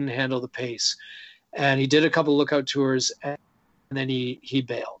 just couldn't handle the pace. And he did a couple of Lookout tours, and then he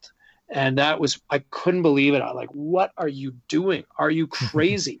bailed. And that was, I couldn't believe it. I'm like, what are you doing? Are you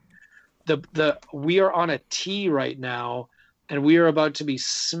crazy? We are on a tee right now, and we are about to be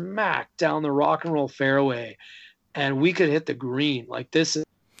smacked down the rock and roll fairway, and we could hit the green. Like, this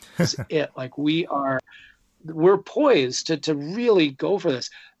is it. Like, we're poised to really go for this.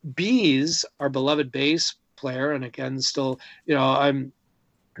 Bees, our beloved bass player, and again, still, I'm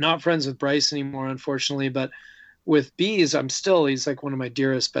not friends with Bryce anymore, unfortunately, but with Bees, he's like one of my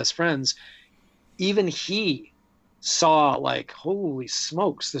dearest best friends. Even he saw, like, holy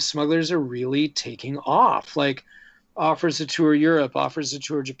smokes, the Smugglers are really taking off. Like, offers to tour Europe, offers to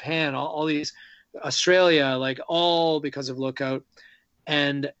tour Japan, all these, Australia, like, all because of Lookout.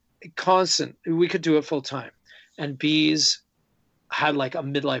 And constant, we could do it full time. And Bees had like a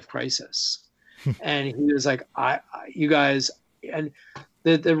midlife crisis. And he was like, you guys, and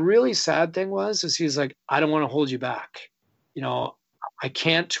the really sad thing was he's like, I don't want to hold you back. I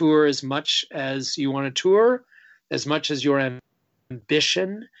can't tour as much as you want to tour, as much as your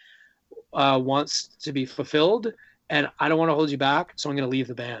ambition wants to be fulfilled. And I don't want to hold you back, so I'm going to leave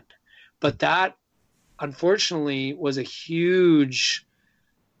the band. But that, unfortunately, was a huge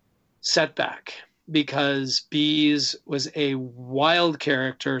setback, because Bees was a wild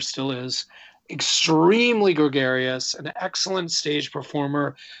character, still is, extremely gregarious, an excellent stage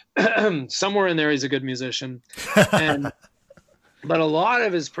performer. Somewhere in there, he's a good musician. But a lot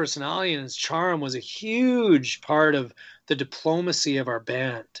of his personality and his charm was a huge part of the diplomacy of our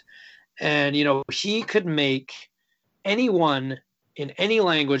band. And, he could make anyone in any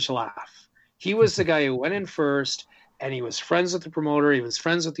language laugh. He was the guy who went in first, and he was friends with the promoter. He was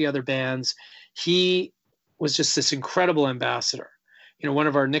friends with the other bands. He was just this incredible ambassador. One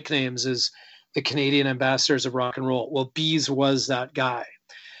of our nicknames is the Canadian ambassadors of rock and roll. Well, Bees was that guy.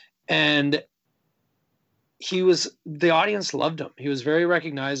 And the audience loved him. He was very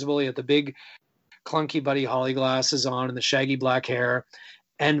recognizable. He had the big clunky Buddy Holly glasses on and the shaggy black hair.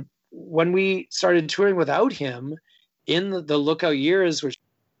 And when we started touring without him in the Lookout years, which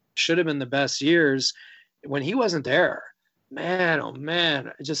should have been the best years, when he wasn't there, man, oh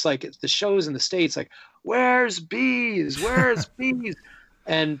man, just like the shows in the States, like, where's Bees? Where's Bees?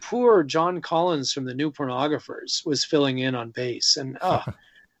 And poor John Collins from the New Pornographers was filling in on bass. And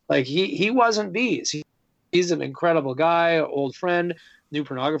like, he wasn't Bees. He's an incredible guy, old friend. New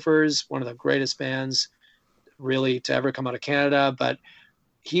Pornographers, one of the greatest bands really to ever come out of Canada. But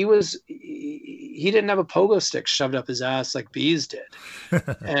he didn't have a pogo stick shoved up his ass like Bees did.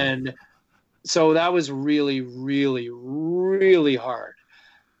 And so that was really, really, really hard.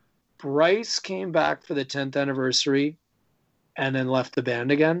 Bryce came back for the 10th anniversary and then left the band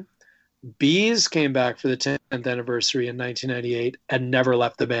again. Bees came back for the 10th anniversary in 1998 and never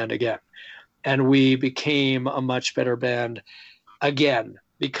left the band again. And we became a much better band again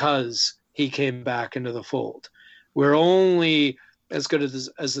because he came back into the fold. We're only as good as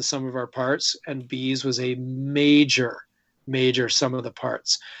the sum of our parts, and Bees was a major sum of the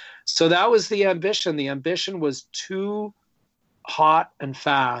parts. So that was the ambition. The ambition was to hot and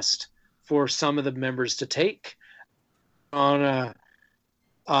fast for some of the members to take and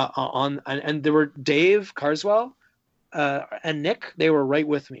there were Dave Carswell and Nick, they were right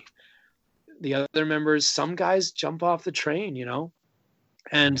with me. The other members, some guys jump off the train, you know?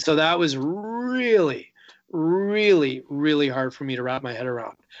 And so that was really, really, really hard for me to wrap my head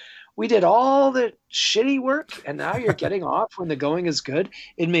around. We did all the shitty work, and now you're getting off when the going is good.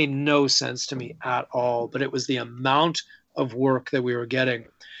 It made no sense to me at all, but it was the amount of work that we were getting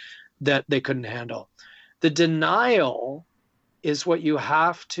that they couldn't handle. The denial is what you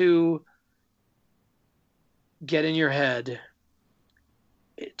have to get in your head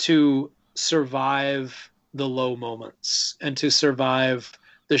to survive the low moments and to survive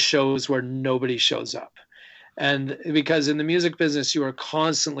the shows where nobody shows up. And because in the music business, you are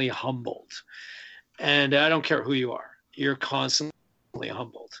constantly humbled. And I don't care who you are, you're constantly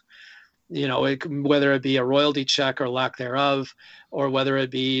humbled. You know, whether it be a royalty check or lack thereof, or whether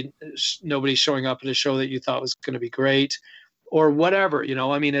it be nobody showing up at a show that you thought was going to be great, or whatever, you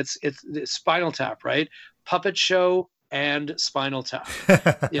know, I mean, it's Spinal Tap, right? Puppet show and Spinal Tap.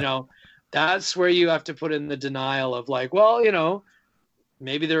 You know, that's where you have to put in the denial of like, well, you know,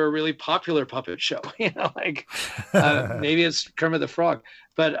 maybe they're a really popular puppet show, you know, like maybe it's Kermit the Frog.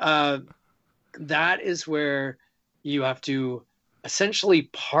 But that is where you have to essentially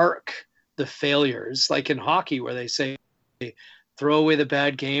park the failures, like in hockey where they say, throw away the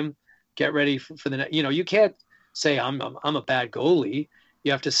bad game, get ready for the next. You know, you can't say I'm a bad goalie.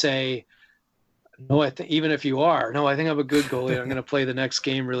 You have to say, no, even if you are, no, I think I'm a good goalie. I'm going to play the next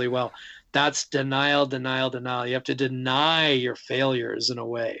game really well. That's denial, denial, denial. You have to deny your failures in a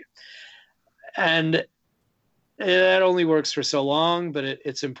way. And that only works for so long, but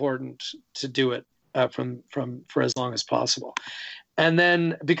it's important to do it for as long as possible. And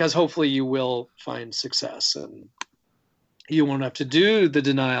then, because hopefully you will find success and you won't have to do the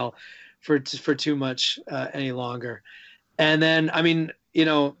denial for too much any longer. And then, I mean, you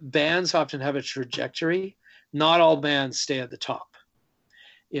know, bands often have a trajectory. Not all bands stay at the top.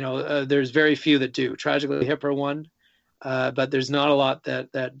 You know, there's very few that do. Tragically Hip are one, but there's not a lot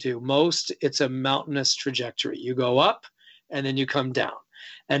that do. Most, it's a mountainous trajectory. You go up and then you come down.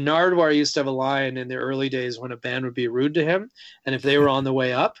 And Nardwuar used to have a line in the early days when a band would be rude to him. And if they were on the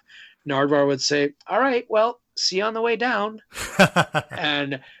way up, Nardwuar would say, all right, well, see you on the way down.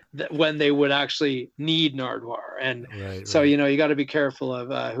 And when they would actually need Nardwuar. And so, you know, you got to be careful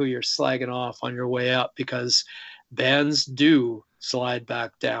of who you're slagging off on your way up, because bands do slide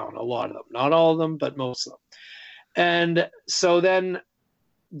back down, a lot of them. Not all of them, but most of them. And so then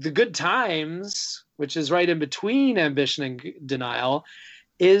the good times, which is right in between ambition and denial,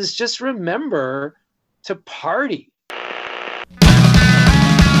 is just remember to party.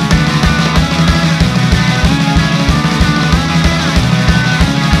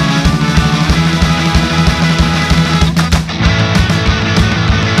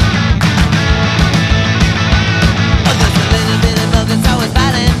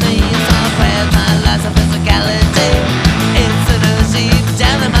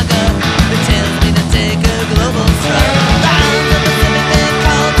 Global strike. Round the Pacific, they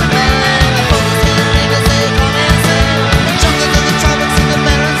call to man. The focus here, neighbors, they call me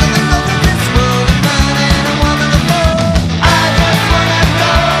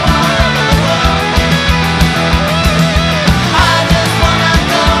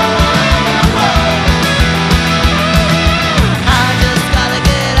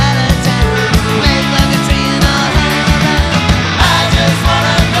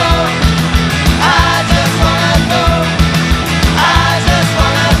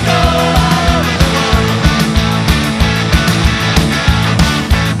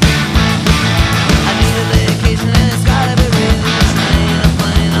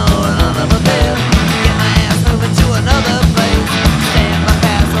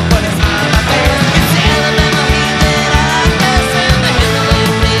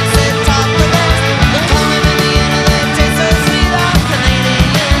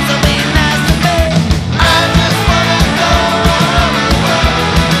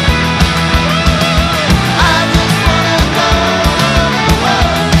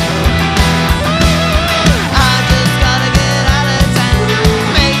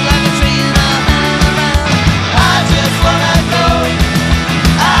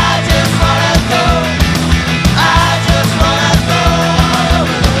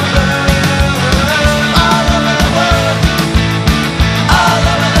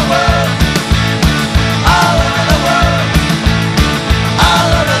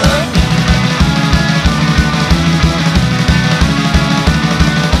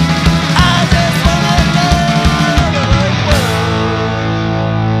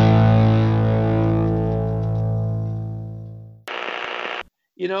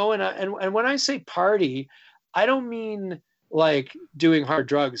And when I say party, I don't mean like doing hard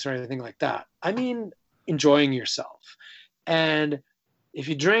drugs or anything like that. I mean enjoying yourself. And if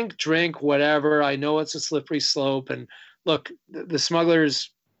you drink, whatever. I know it's a slippery slope. And look, the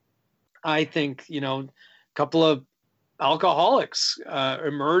Smugglers, I think, a couple of alcoholics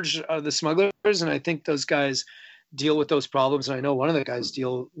emerged out of the Smugglers. And I think those guys deal with those problems. And I know one of the guys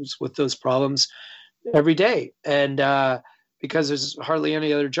deals with those problems every day. And because there's hardly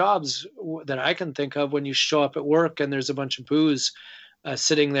any other jobs that I can think of when you show up at work and there's a bunch of booze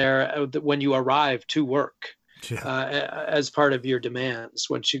sitting there when you arrive to work. Yeah. As part of your demands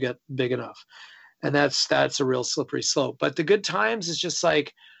once you get big enough. And that's a real slippery slope. But the good times is just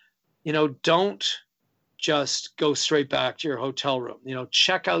like, don't just go straight back to your hotel room.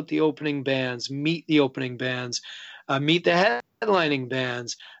 Check out the opening bands, meet the opening bands, meet the headlining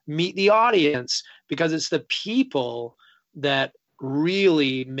bands, meet the audience, because it's the people that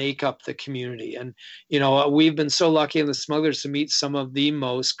really make up the community. And, we've been so lucky in the Smugglers to meet some of the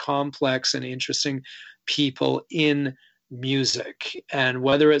most complex and interesting people in music. And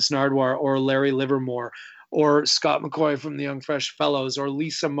whether it's Nardwuar or Larry Livermore or Scott McCoy from the Young Fresh Fellows or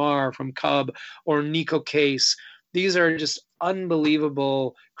Lisa Marr from Cub or Nico Case, these are just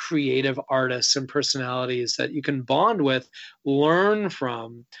unbelievable creative artists and personalities that you can bond with, learn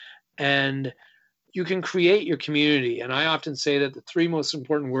from, and you can create your community. And I often say that the three most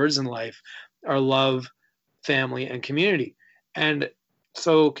important words in life are love, family, and community. And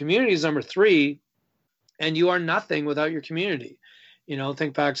so community is number 3. And you are nothing without your community.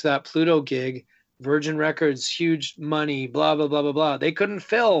 Think back to that Pluto gig, Virgin Records, huge money, blah, blah, blah, blah, blah. They couldn't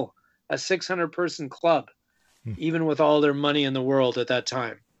fill a 600-person club, even with all their money in the world at that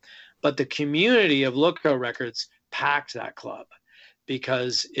time. But the community of Lookout Records packed that club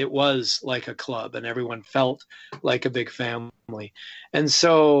because it was like a club and everyone felt like a big family. And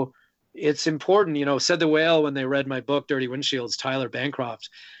so it's important, said the Whale when they read my book, Dirty Windshields, Tyler Bancroft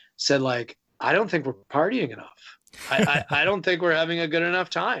said, like, I don't think we're partying enough. I don't think we're having a good enough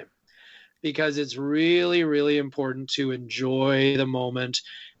time, because it's really, really important to enjoy the moment,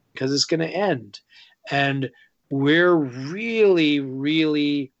 because it's going to end. And we're really,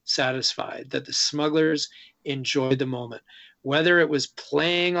 really satisfied that the Smugglers enjoyed the moment, whether it was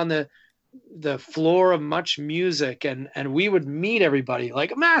playing on the floor of Much Music and we would meet everybody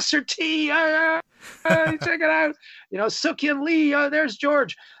like Master T, check it out, Sookie and Lee, there's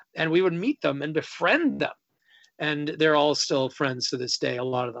George. And we would meet them and befriend them. And they're all still friends to this day, a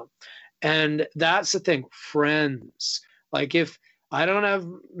lot of them. And that's the thing, friends. Like, if I don't have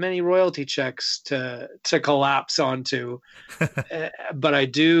many royalty checks to collapse onto, but I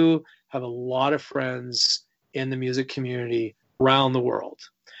do have a lot of friends in the music community around the world.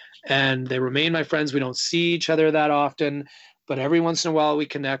 And they remain my friends. We don't see each other that often, but every once in a while we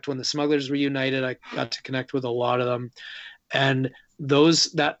connect. When the Smugglers reunited, I got to connect with a lot of them. And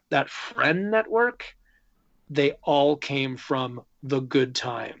that friend network, they all came from the good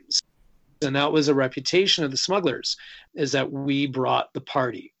times. And that was a reputation of the Smugglers, is that we brought the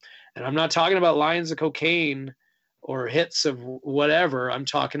party. And I'm not talking about lines of cocaine or hits of whatever. I'm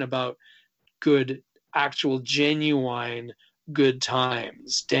talking about good, actual, genuine good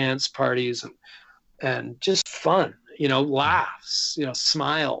times, dance parties, and just fun, laughs,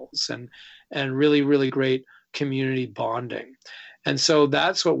 smiles, and really, really great community bonding. And so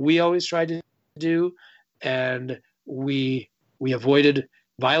that's what we always tried to do. And we avoided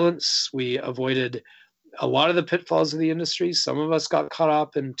violence. We avoided a lot of the pitfalls of the industry. Some of us got caught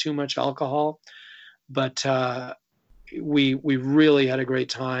up in too much alcohol, but we really had a great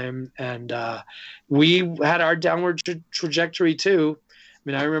time. And we had our downward trajectory too. I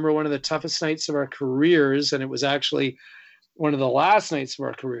mean, I remember one of the toughest nights of our careers, and it was actually one of the last nights of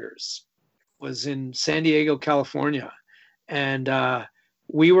our careers, was in San Diego, California. And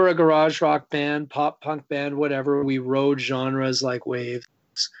we were a garage rock band, pop punk band, whatever. We rode genres like waves,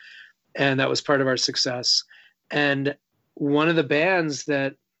 and that was part of our success. And one of the bands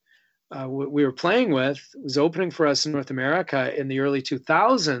that we were playing with was opening for us in North America in the early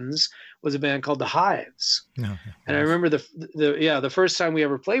 2000s was a band called The Hives. Oh, and I remember the first time we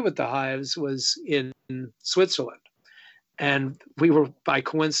ever played with The Hives was in Switzerland. And we were, by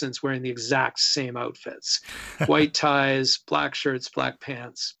coincidence, wearing the exact same outfits, white ties, black shirts, black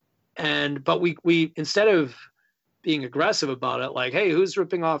pants. But we instead of being aggressive about it, like, hey, who's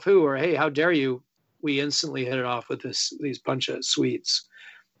ripping off who? Or, hey, how dare you? We instantly hit it off with these bunch of Swedes.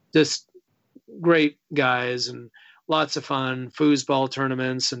 Just great guys and lots of fun, foosball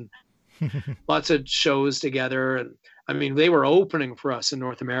tournaments and lots of shows together. And I mean, they were opening for us in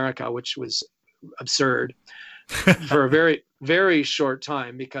North America, which was absurd. for a very, very short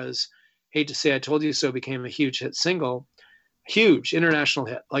time, because Hate to Say I Told You So became a huge hit single, huge international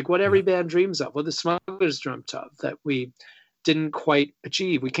hit, like what every band dreams of, what the Smugglers dreamt of, that we didn't quite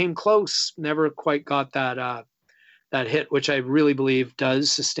achieve. We came close, never quite got that hit, which I really believe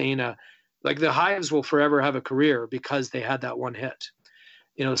does sustain like the Hives will forever have a career because they had that one hit.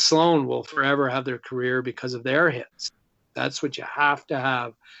 You know, Sloan will forever have their career because of their hits. That's what you have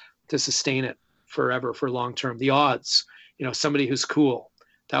to sustain it forever, for long term. The Odds, you know, somebody who's cool,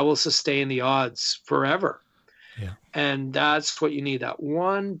 that will sustain the Odds forever. Yeah. And that's what you need, that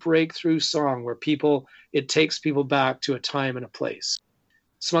one breakthrough song where it takes people back to a time and a place.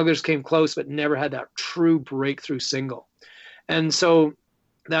 Smugglers came close, but never had that true breakthrough single. And so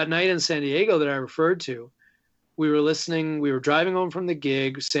that night in San Diego that I referred to, we were driving home from the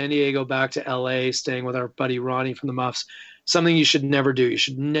gig, San Diego back to LA, staying with our buddy Ronnie from the Muffs. Something you should never do. You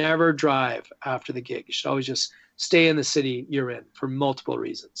should never drive after the gig. You should always just stay in the city you're in, for multiple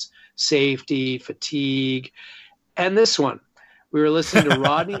reasons: safety, fatigue. And this one, we were listening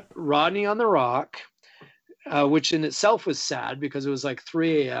to Rodney on the Rock, which in itself was sad because it was like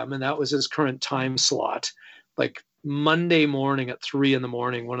 3 a.m. and that was his current time slot, like Monday morning at 3 a.m,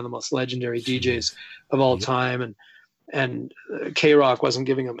 one of the most legendary DJs of all time. And K-Rock wasn't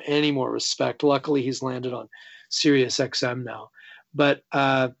giving him any more respect. Luckily, he's landed on Sirius XM now. But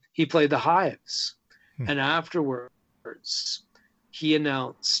he played the Hives. And afterwards, he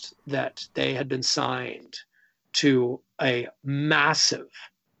announced that they had been signed to a massive,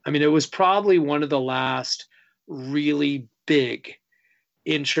 I mean, it was probably one of the last really big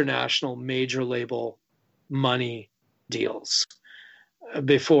international major label money deals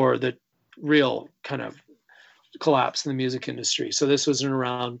before the real kind of collapse in the music industry. So this was in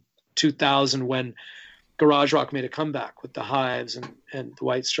around 2000 when garage rock made a comeback with the Hives and the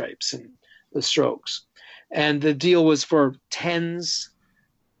White Stripes and the Strokes. And the deal was for tens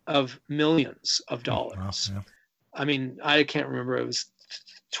of millions of dollars. Wow, yeah. I mean, I can't remember. It was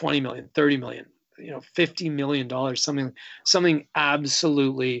 20 million, 30 million, $50 million, something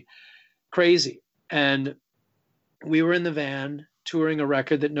absolutely crazy. And we were in the van touring a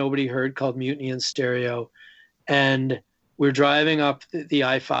record that nobody heard called Mutiny in Stereo. And we're driving up the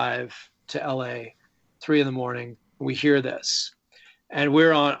I-5 to LA, 3 a.m. And we hear this. And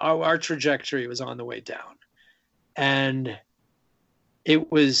we're on, our trajectory was on the way down. And it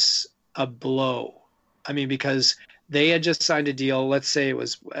was a blow. I mean, because they had just signed a deal. Let's say it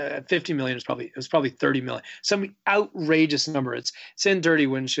was 50 million. It was probably 30 million. Some outrageous number. It's in Dirty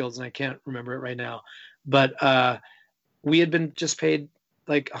Windshields, and I can't remember it right now. But we had been just paid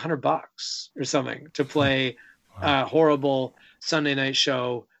like $100 or something to play a horrible Sunday night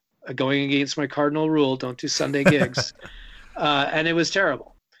show, going against my cardinal rule: don't do Sunday gigs, and it was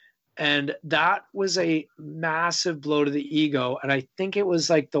terrible. And that was a massive blow to the ego. And I think it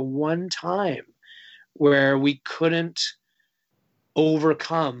was like the one time where we couldn't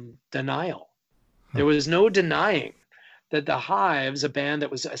overcome denial. There was no denying that the Hives, a band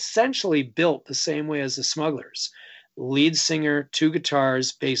that was essentially built the same way as the Smugglers, lead singer, 2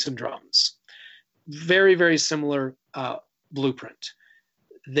 guitars, bass and drums, very, very similar blueprint.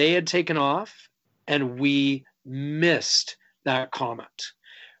 They had taken off and we missed that comet.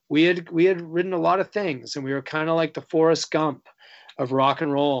 We had written a lot of things, and we were kind of like the Forrest Gump of rock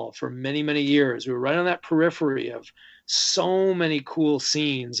and roll for many, many years. We were right on that periphery of so many cool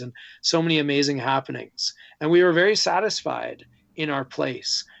scenes and so many amazing happenings. And we were very satisfied in our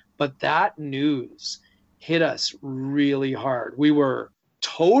place. But that news hit us really hard. We were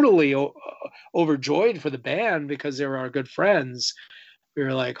totally overjoyed for the band because they were our good friends. We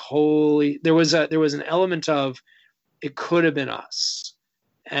were like, holy, there was an element of, it could have been us.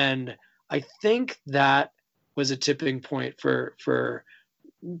 And I think that was a tipping point for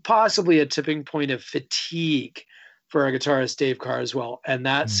possibly a tipping point of fatigue for our guitarist Dave Carswell. And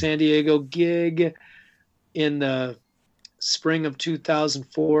that San Diego gig in the spring of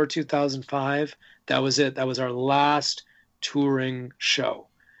 2004, 2005, that was it. That was our last touring show.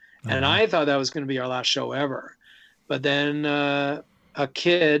 And I thought that was going to be our last show ever. But then a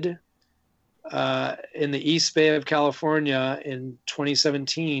kid in the East Bay of California in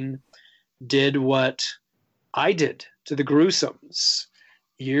 2017 did what I did to the Gruesomes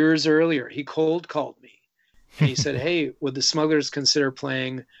years earlier. He cold called me and he said, hey, would the Smugglers consider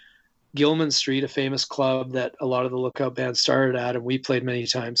playing Gilman Street, a famous club that a lot of the Lookout bands started at and we played many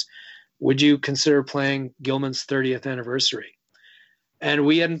times? Would you consider playing Gilman's 30th anniversary? And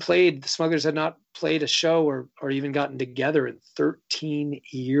we hadn't played, the Smugglers had not played a show or even gotten together in 13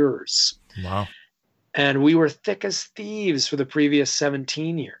 years. Wow. And we were thick as thieves for the previous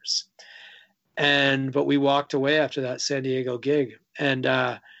 17 years. But we walked away after that San Diego gig.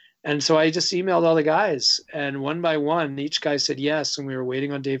 And so I just emailed all the guys, and one by one, each guy said yes. And we were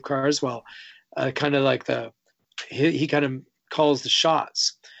waiting on Dave Carswell, kind of like he kind of calls the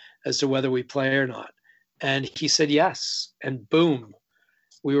shots as to whether we play or not. And he said yes. And boom,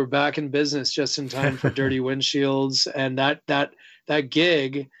 we were back in business just in time for Dirty Windshields. And that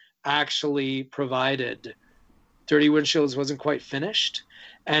gig actually provided. Dirty Windshields wasn't quite finished.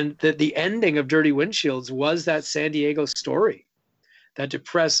 And the ending of Dirty Windshields was that San Diego story. That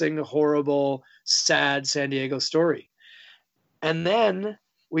depressing, horrible, sad San Diego story. And then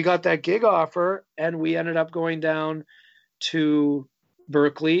we got that gig offer, and we ended up going down to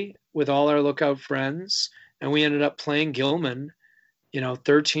Berkeley with all our Lookout friends, and we ended up playing Gilman,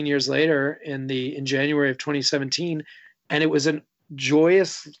 13 years later in January of 2017, and it was a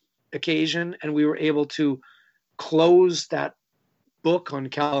joyous occasion, and we were able to close that book on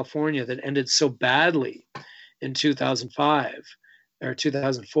California that ended so badly in 2005. Or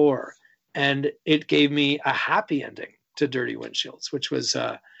 2004, and it gave me a happy ending to Dirty Windshields, which was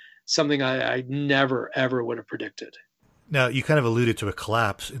something I never, ever would have predicted. Now, you kind of alluded to a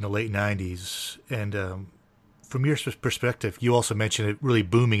collapse in the late 90s, and from your perspective, you also mentioned it really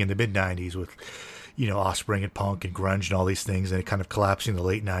booming in the mid-90s with, Offspring and punk and grunge and all these things, and it kind of collapsing in the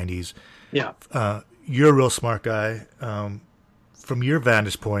late 90s. Yeah. You're a real smart guy. From your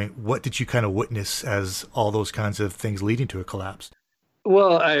vantage point, what did you kind of witness as all those kinds of things leading to a collapse?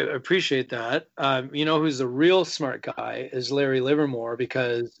 Well, I appreciate that. Who's a real smart guy is Larry Livermore,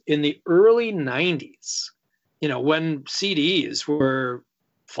 because in the early 90s, when CDs were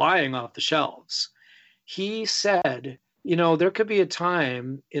flying off the shelves, he said, there could be a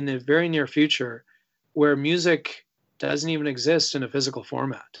time in the very near future where music doesn't even exist in a physical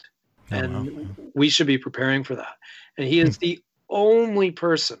format. And we should be preparing for that. And he is the only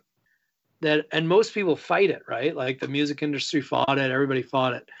person and most people fight it, right? Like the music industry fought it, everybody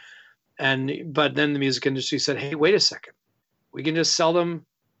fought it. But then the music industry said, hey, wait a second. We can just sell them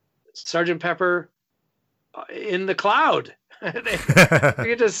Sgt. Pepper in the cloud. We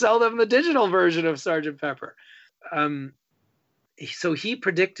can just sell them the digital version of Sgt. Pepper. So he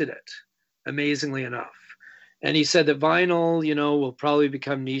predicted it, amazingly enough. And he said that vinyl, will probably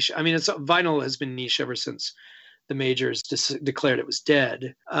become niche. I mean, vinyl has been niche ever since the majors declared it was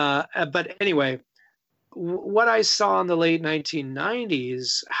dead. But anyway, what I saw in the late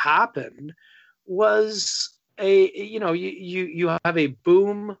 1990s happen was you have a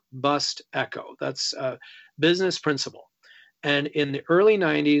boom bust echo. That's a business principle. And in the early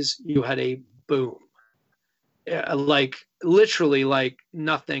 90s, you had a boom, literally like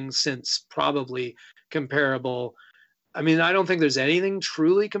nothing since probably comparable. I mean, I don't think there's anything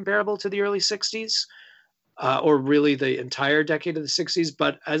truly comparable to the early 60s. Or really the entire decade of the 60s.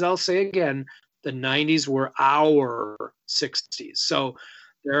 But as I'll say again, the 90s were our 60s. So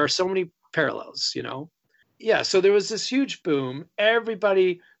there are so many parallels, Yeah, so there was this huge boom.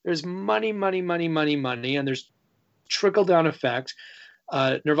 There's money, and there's trickle-down effect.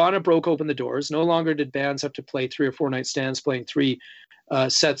 Nirvana broke open the doors. No longer did bands have to play 3 or 4 night stands playing 3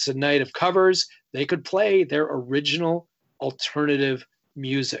 sets a night of covers. They could play their original alternative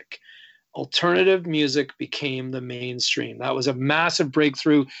music. Alternative music became the mainstream. That was a massive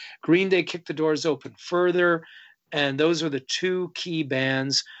breakthrough. Green Day kicked the doors open further, and those were the 2 key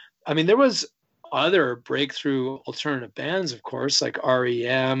bands. I mean, there was other breakthrough alternative bands, of course, like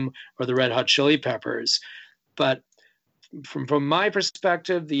REM or the Red Hot Chili Peppers. But from my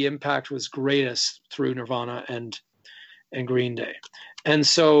perspective, the impact was greatest through Nirvana and Green Day. And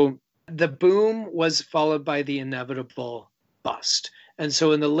so the boom was followed by the inevitable bust. And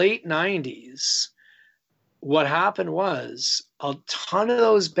so in the late 90s, what happened was a ton of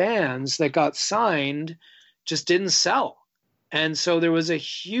those bands that got signed just didn't sell. And so there was a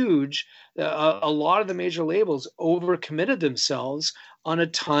lot of the major labels overcommitted themselves on a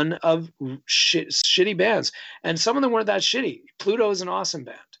ton of shitty bands. And some of them weren't that shitty. Pluto is an awesome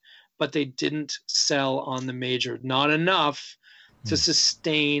band, but they didn't sell on the major, not enough to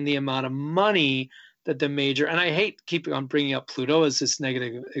sustain the amount of money that the major, and I hate keeping on bringing up Pluto as this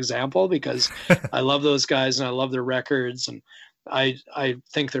negative example because I love those guys and I love their records and I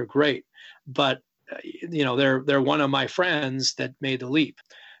think they're great, but they're one of my friends that made the leap.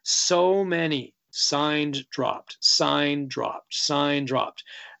 So many signed, dropped. And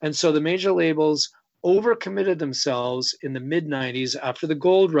so the major labels overcommitted themselves in the mid 90s after the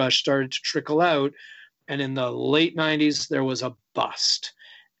gold rush started to trickle out. And in the late 90s, there was a bust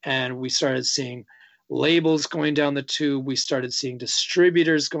and we started seeing labels going down the tube. We started seeing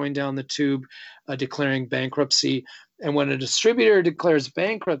distributors going down the tube, declaring bankruptcy. And when a distributor declares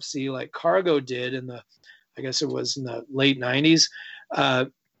bankruptcy, like Cargo did I guess it was in the late 90s,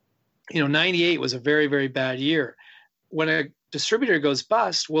 98 was a very, very bad year. When a distributor goes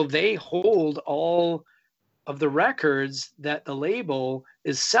bust, well, they hold all of the records that the label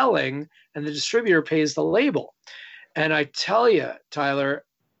is selling, and the distributor pays the label. And I tell you, Tyler,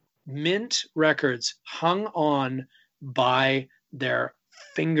 Mint Records hung on by their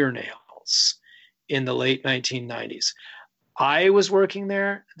fingernails in the late 1990s. I was working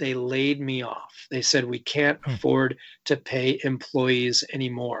there. They laid me off. They said, we can't afford to pay employees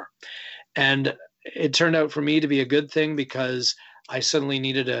anymore. And it turned out for me to be a good thing, because I suddenly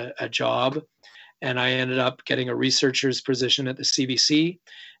needed a job, and I ended up getting a researcher's position at the CBC.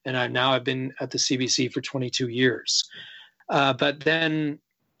 And I've been at the CBC for 22 years. But then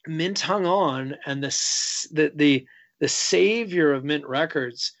Mint hung on, and the savior of Mint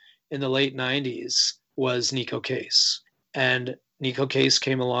Records in the late 90s was Nico Case. And Nico Case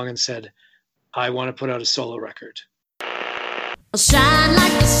came along and said, I want to put out a solo record. I'll shine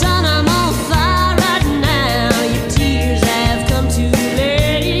like the sun, I'm on fire right now. Your tears have come too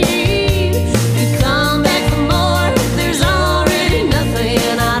late. You come back for more, there's already nothing.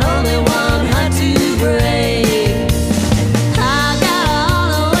 I'd only want heart to break. I got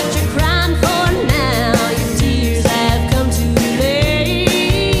all of what you're crying for now. Your tears have come too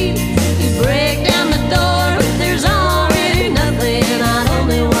late. You break down the door, there's already nothing. I'd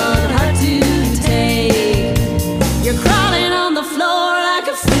only want heart to take. You're crawling on the floor like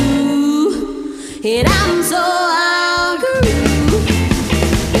a fool, and I'm so hungry.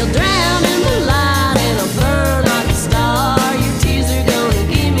 You'll drown in the light and I'll burn like a star. Your tears are gonna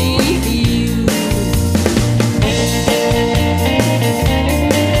give me you.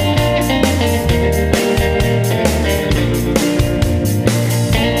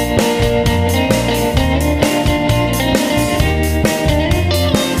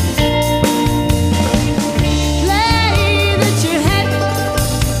 Play that you're happy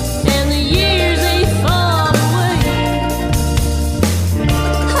and the years they fall away.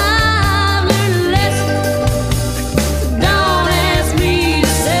 I've learned a lesson, so don't ask me to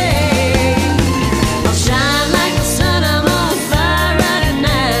say. I'll shine like the sun, I'm on fire right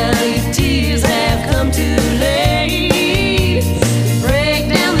now. Your tears have come too late. Break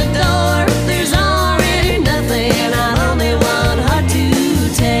down the door, there's already nothing. I only want heart to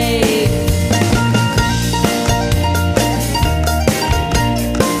take.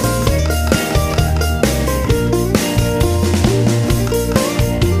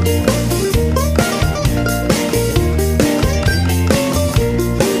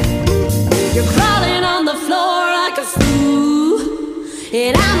 You're crawling on the floor like a fool,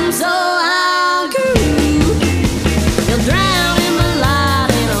 and I'm so hungry. You'll drown in the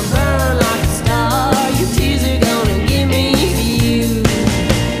light and I'll burn like a star. Your tears are gonna give me you.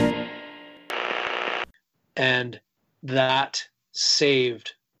 And that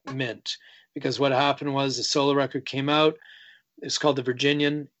saved Mint, because what happened was the solo record came out. It's called The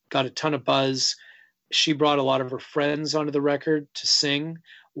Virginian, got a ton of buzz. She brought a lot of her friends onto the record to sing.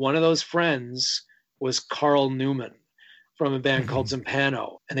 One of those friends was Carl Newman from a band called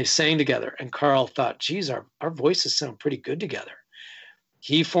Zampano, and they sang together. And Carl thought, geez, our voices sound pretty good together.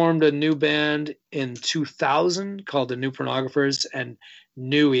 He formed a new band in 2000 called the New Pornographers, and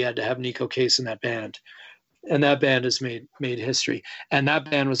knew he had to have Nico Case in that band. And that band has made history. And that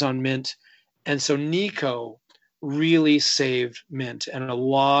band was on Mint. And so Nico really saved Mint, and a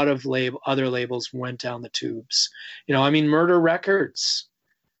lot of other labels went down the tubes. Murder Records,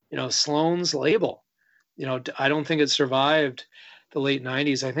 Sloan's label, I don't think it survived the late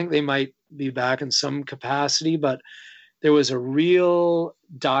 90s. I think they might be back in some capacity, but there was a real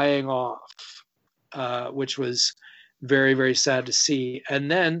dying off, which was very, very sad to see.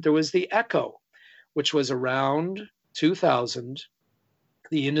 And then there was the Echo, which was around 2000.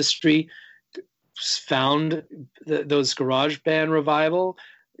 The industry found those garage band revival,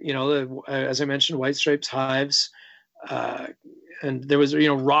 as I mentioned, White Stripes, Hives, and there was,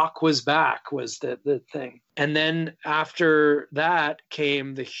 rock was back was the thing. And then after that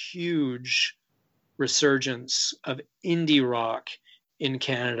came the huge resurgence of indie rock in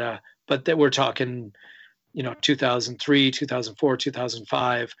Canada, but that we're talking, 2003, 2004,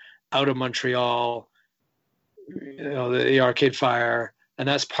 2005, out of Montreal, the Arcade Fire, and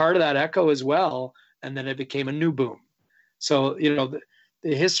that's part of that echo as well. And then it became a new boom. So, the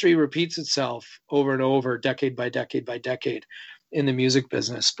history repeats itself over and over, decade by decade by decade in the music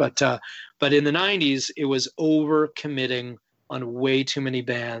business. But in the 90s, it was overcommitting on way too many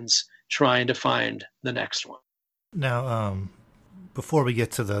bands trying to find the next one. Now, Before we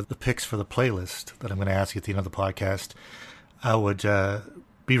get to the picks for the playlist that I'm going to ask you at the end of the podcast, I would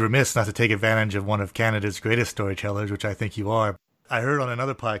be remiss not to take advantage of one of Canada's greatest storytellers, which I think you are. I heard on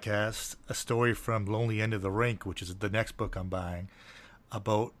another podcast a story from Lonely End of the Rink, which is the next book I'm buying,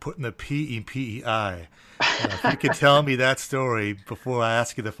 about putting the P in PEI. If you could tell me that story before I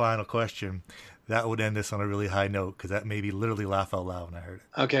ask you the final question, that would end this on a really high note, because that made me literally laugh out loud when I heard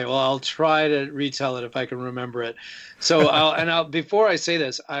it. Okay, well, I'll try to retell it if I can remember it. So, before I say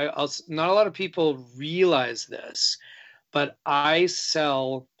this, I'll not a lot of people realize this, but I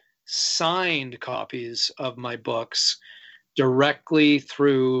sell signed copies of my books directly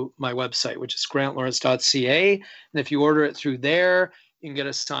through my website, which is grantlawrence.ca. And if you order it through there, you can get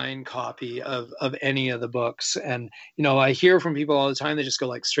a signed copy of any of the books. And, I hear from people all the time, they just go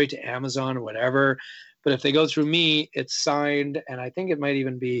like straight to Amazon or whatever. But if they go through me, it's signed. And I think it might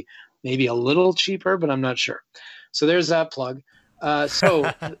even be maybe a little cheaper, but I'm not sure. So there's that plug.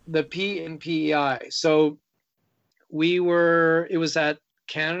 So the P in PEI. So it was that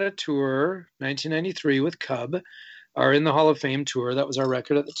Canada tour, 1993 with Cub, our In the Hall of Fame tour. That was our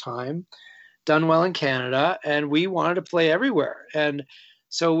record at the time. Done well in Canada, and we wanted to play everywhere. And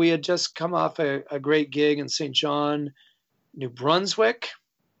so we had just come off a great gig in St. John, New Brunswick,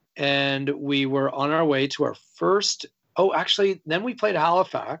 and we were on our way to our first. Oh, actually, then we played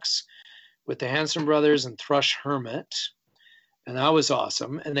Halifax with the Hanson Brothers and Thrush Hermit, and that was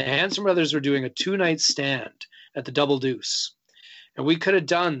awesome. And the Hanson Brothers were doing a 2-night stand at the Double Deuce, and we could have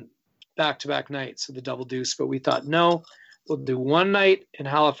done back-to-back nights of the Double Deuce, but we thought, no, we'll do one night in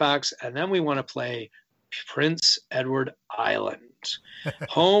Halifax, and then we want to play Prince Edward Island,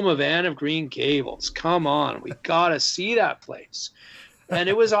 home of Anne of Green Gables. Come on, we got to see that place. And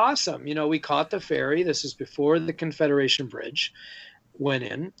it was awesome. We caught the ferry. This is before the Confederation Bridge went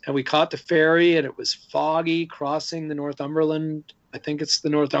in, and we caught the ferry, and it was foggy crossing the Northumberland. I think it's the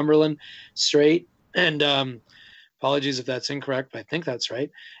Northumberland Strait. And apologies if that's incorrect, but I think that's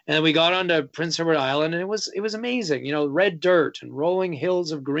right. And then we got onto Prince Edward Island, and it was amazing. Red dirt and rolling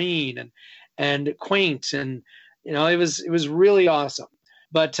hills of green and quaint, and it was really awesome.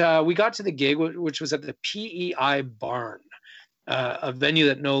 But we got to the gig, which was at the PEI Barn, a venue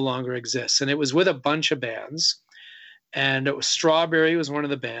that no longer exists, and it was with a bunch of bands. And it was Strawberry was one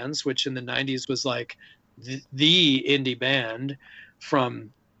of the bands, which in the 90s was like the indie band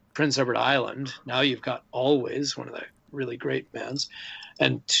from Prince Edward Island. Now you've got Always, one of the really great bands,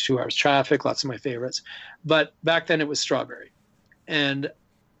 and 2 Hours Traffic, lots of my favorites. But back then it was Strawberry. And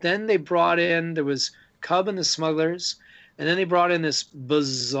then there was Cub and the Smugglers, and then they brought in this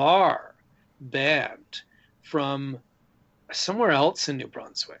bizarre band from somewhere else in New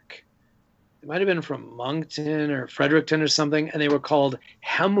Brunswick. It might have been from Moncton or Fredericton or something, and they were called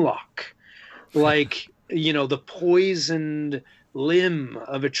Hemlock, like, the poisoned limb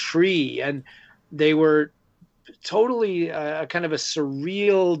of a tree. And they were totally kind of a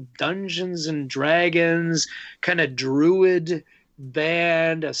surreal Dungeons and Dragons kind of druid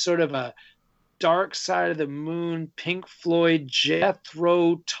band, a sort of a Dark Side of the Moon, Pink Floyd,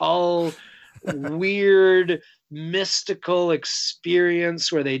 Jethro Tull, weird mystical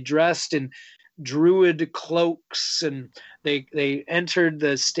experience where they dressed in druid cloaks, and they entered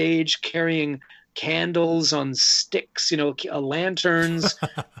the stage carrying candles on sticks, lanterns,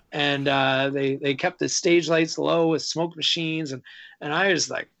 and they kept the stage lights low with smoke machines, and I was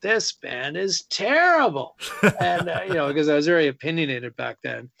like, this band is terrible. And because I was very opinionated back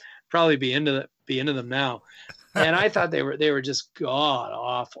then, probably be into them now. And I thought they were just god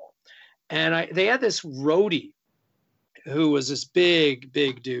awful. And they had this roadie who was this big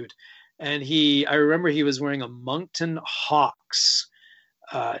dude, and I remember he was wearing a Moncton Hawks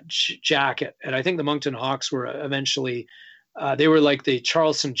jacket, and I think the Moncton Hawks were eventually they were like the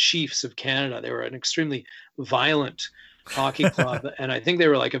Charleston Chiefs of Canada. They were an extremely violent hockey club, and I think they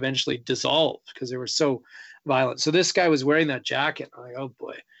were like eventually dissolved because they were so violent. So this guy was wearing that jacket. I'm like, oh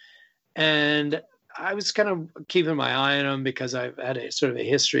boy. And I was kind of keeping my eye on him because I've had a sort of a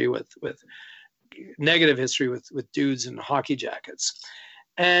history with negative history with dudes in hockey jackets.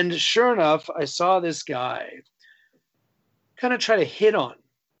 And sure enough, I saw this guy kind of try to hit on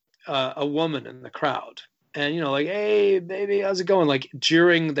a woman in the crowd. And, like, hey, baby, how's it going? Like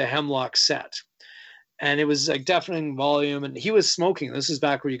during the Hemlock set. And it was like deafening volume. And he was smoking. This is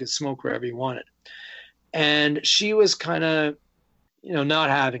back where you could smoke wherever you wanted. And she was kind of, not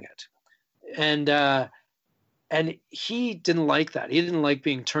having it. And he didn't like that. He didn't like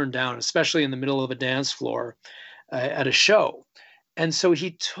being turned down, especially in the middle of a dance floor at a show. And so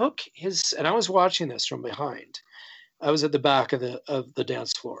he took and I was watching this from behind. I was at the back of the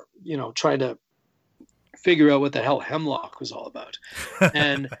dance floor, trying to figure out what the hell hemlock was all about.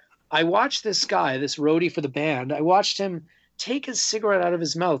 And I watched this guy, this roadie for the band, I watched him take his cigarette out of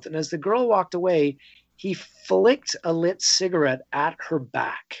his mouth. And as the girl walked away, he flicked a lit cigarette at her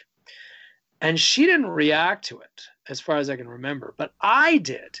back. And she didn't react to it, as far as I can remember, but I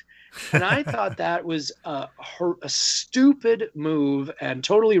did. And I thought that was a stupid move and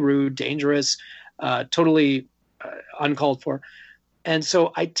totally rude, dangerous, totally uncalled for. And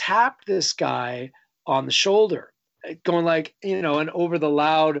so I tapped this guy on the shoulder, going like, and over the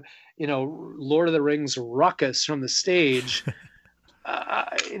loud, Lord of the Rings ruckus from the stage.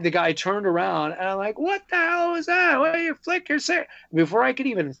 The guy turned around and I'm like, what the hell was that? What do you flick your cigarette? Before I could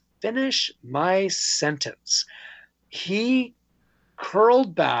even finish my sentence, he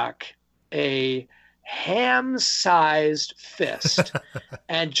curled back a ham-sized fist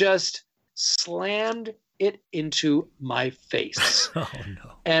and just slammed it into my face. Oh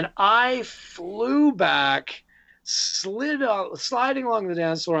no. And I flew back, sliding along the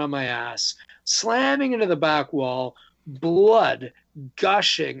dance floor on my ass, slamming into the back wall, blood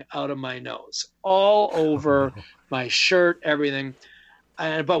gushing out of my nose, all over my shirt, everything.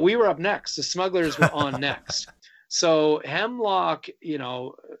 But we were up next. The Smugglers were on next. So Hemlock,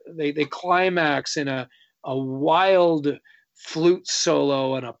 they climax in a wild flute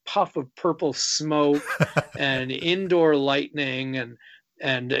solo and a puff of purple smoke and indoor lightning and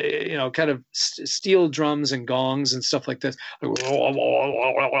kind of steel drums and gongs and stuff like this. We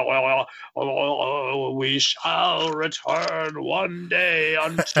shall return one day.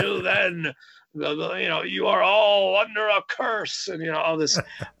 Until then, you are all under a curse, and all this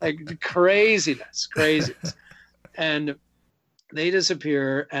like craziness. And they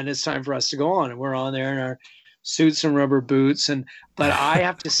disappear, and it's time for us to go on, and we're on there in our suits and rubber boots, but I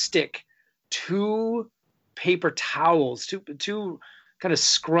have to stick 2 paper towels, two kind of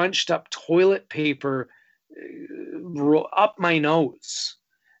scrunched up toilet paper up my nose.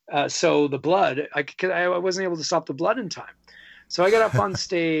 So the blood, I wasn't able to stop the blood in time. So I got up on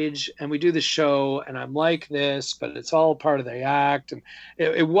stage and we do the show, and I'm like this, but it's all part of the act. And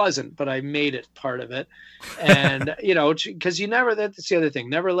it wasn't, but I made it part of it. And, because that's the other thing,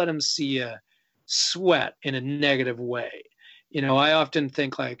 never let them see you sweat in a negative way. I often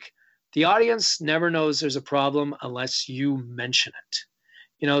think like the audience never knows there's a problem unless you mention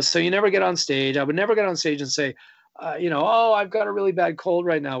it. So you never get on stage. I would never get on stage and say, oh, I've got a really bad cold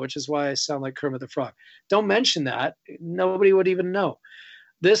right now, which is why I sound like Kermit the Frog. Don't mention that. Nobody would even know.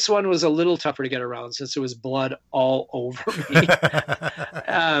 This one was a little tougher to get around since there was blood all over me.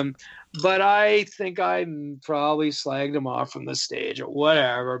 But I think I probably slagged him off from the stage or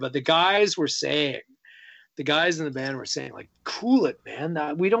whatever. But the guys in the band were saying, like, cool it,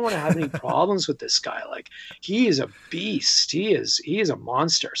 man. We don't want to have any problems with this guy. Like, he is a beast. He is a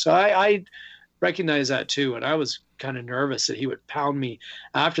monster. So I recognize that too. And I was kind of nervous that he would pound me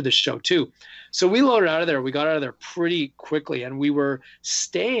after the show too. So we loaded out of there. We got out of there pretty quickly, and we were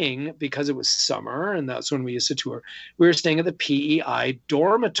staying, because it was summer and that's when we used to tour, we were staying at the PEI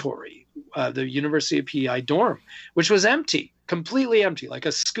dormitory, the University of PEI dorm, which was empty, completely empty, like a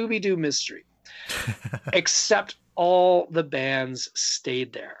Scooby-Doo mystery, except all the bands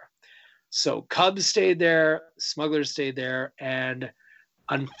stayed there. So Cubs stayed there, Smugglers stayed there, and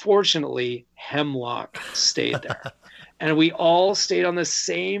unfortunately, Hemlock stayed there. And we all stayed on the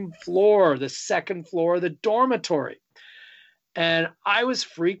same floor, the second floor of the dormitory. And I was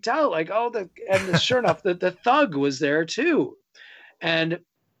freaked out, like, sure enough, the thug was there too. And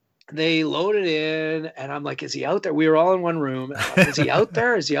they loaded in, and I'm like, is he out there? We were all in one room. Like, is he out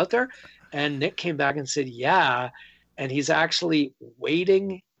there? Is he out there? And Nick came back and said, yeah. And he's actually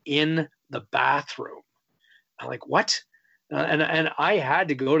waiting in the bathroom. I'm like, what? And I had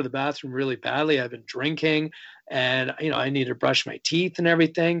to go to the bathroom really badly. I've been drinking, and I needed to brush my teeth and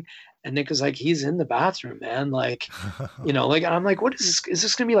everything. And Nick was like, he's in the bathroom, man. Like, and I'm like, what is this? Is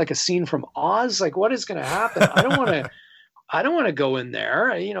this going to be like a scene from Oz? Like, what is going to happen? I don't want to go in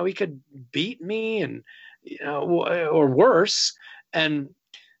there. He could beat me and, or worse. And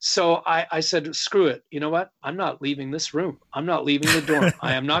so I said, screw it. You know what? I'm not leaving this room. I'm not leaving the dorm.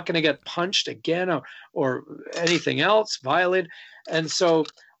 I am not going to get punched again or anything else, violated. And so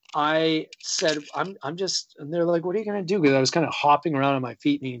I said, I'm just, and they're like, what are you going to do? Because I was kind of hopping around on my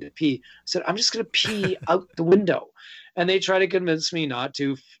feet needing to pee. I said, I'm just going to pee out the window. And they try to convince me not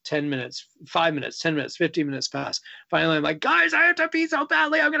to. 10 minutes, 5 minutes, 10 minutes, 15 minutes pass. Finally, I'm like, guys, I have to pee so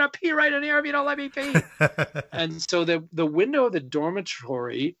badly. I'm going to pee right in here if you don't let me pee. And so the window of the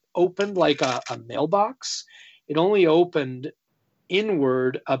dormitory opened like a mailbox. It only opened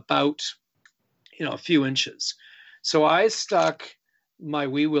inward about, a few inches. So I stuck my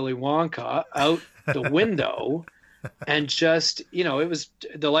wee Willy Wonka out the window and just, you know, it was,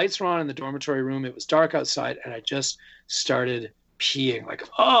 the lights were on in the dormitory room. It was dark outside, and I just started peeing like,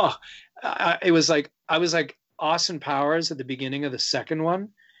 it was like, I was like Austin Powers at the beginning of the second one,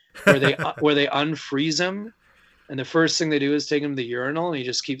 where they unfreeze him. And the first thing they do is take him to the urinal, and he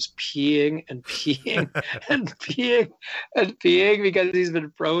just keeps peeing and peeing and peeing and peeing because he's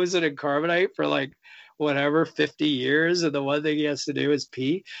been frozen in carbonite for like whatever 50 years, and the one thing he has to do is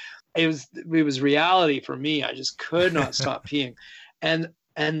pee. It was reality for me. I just could not stop peeing. And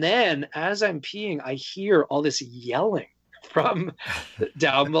then as I'm peeing, I hear all this yelling from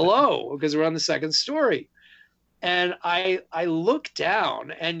down below because we're on the second story. And I look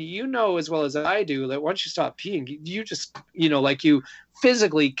down, and you know as well as I do that once you stop peeing, you just, you know, like you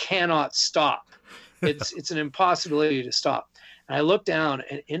physically cannot stop. It's an impossibility to stop. And I look down,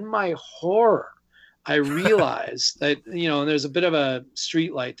 and in my horror, I realize that, you know, and there's a bit of a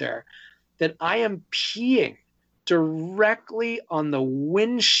street light there, that I am peeing directly on the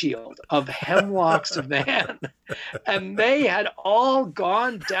windshield of Hemlock's van. And they had all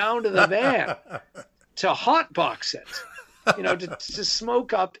gone down to the van to hotbox it, you know, to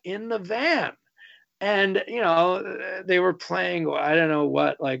smoke up in the van. And, you know, they were playing, I don't know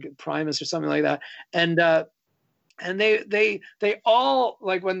what, like Primus or something like that. And they all,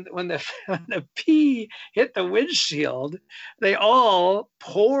 like when the pee hit the windshield, they all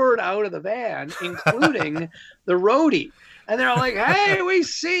poured out of the van, including the roadie. And they're all like, "Hey, we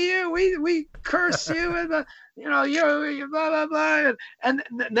see you. We curse you, and you know, you blah blah blah." And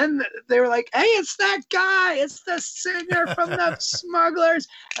then they were like, "Hey, it's that guy. It's the singer from the Smugglers."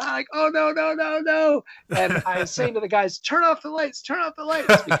 And I'm like, "Oh no!" And I was saying to the guys, "Turn off the lights,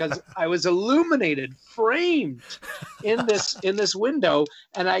 because I was illuminated, framed in this window,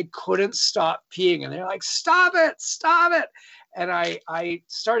 and I couldn't stop peeing. And they're like, "Stop it!" And I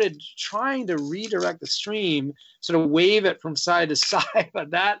started trying to redirect the stream, sort of wave it from side to side,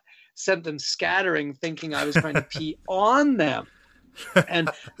 but that sent them scattering, thinking I was trying to pee on them. And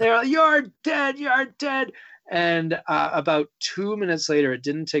they're like, "You're dead." And about 2 minutes later, it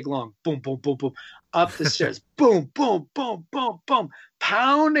didn't take long. Boom, boom, boom, boom, up the stairs. Boom, boom, boom, boom, boom,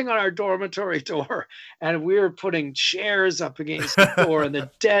 pounding on our dormitory door. And we were putting chairs up against the door and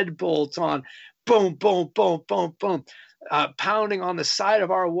the deadbolt on. Boom, boom, boom, boom, boom. Pounding on the side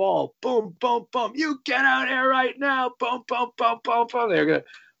of our wall. Boom, boom, boom. "You get out here right now." Boom, boom, boom, boom, boom. They're going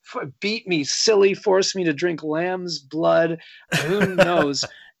to beat me silly, force me to drink lamb's blood. Who knows?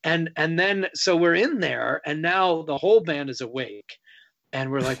 And then, so we're in there, and now the whole band is awake.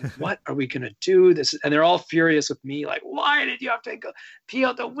 And we're like, "What are we going to do?" And they're all furious with me. Like, "Why did you have to go pee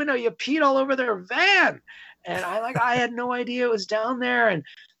out the window? You peed all over their van." And I had no idea it was down there.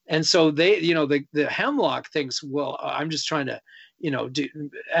 And so they, you know, the Hemlock thinks, well, I'm just trying to, you know,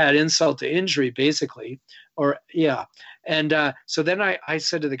 add insult to injury, basically. Or, yeah. And so then I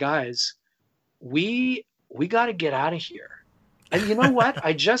said to the guys, we got to get out of here. And you know what?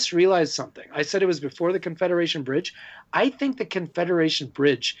 I just realized something. I said it was before the Confederation Bridge. I think the Confederation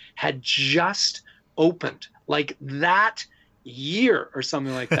Bridge had just opened like that year or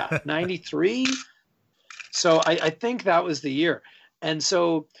something like that, 93. So I think that was the year. And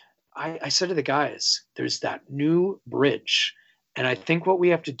so I said to the guys, "There's that new bridge. And I think what we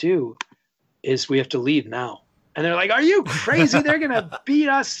have to do is we have to leave now." And they're like, "Are you crazy? They're going to beat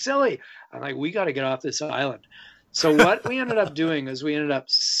us silly." I'm like, "We got to get off this island." So what we ended up doing is we ended up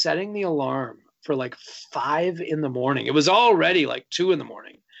setting the alarm for like 5 in the morning. It was already like 2 in the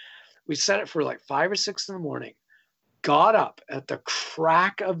morning. We set it for like 5 or 6 in the morning, got up at the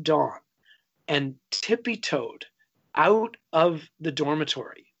crack of dawn and tippy-toed out of the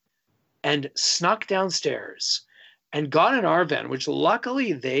dormitory and snuck downstairs and got in our van, which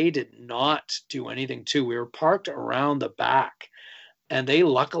luckily they did not do anything to. We were parked around the back, and they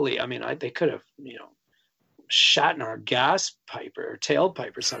luckily, I mean, they could have, you know, shot in our gas pipe or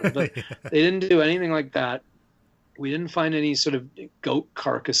tailpipe or something, but they didn't do anything like that. We didn't find any sort of goat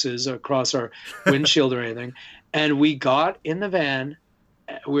carcasses across our windshield or anything. And we got in the van.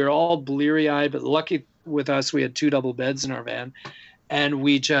 We were all bleary-eyed, but lucky with us, we had 2 double beds in our van, and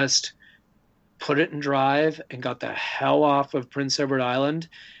we just put it in drive and got the hell off of Prince Edward Island.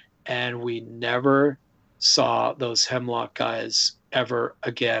 And we never saw those Hemlock guys ever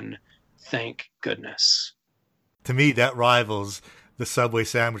again. Thank goodness. To me, that rivals the Subway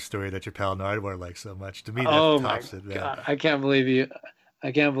sandwich story that your pal Nardwar likes so much. To me, that tops it, man. God, I can't believe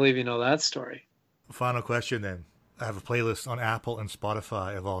you know that story. Final question then. I have a playlist on Apple and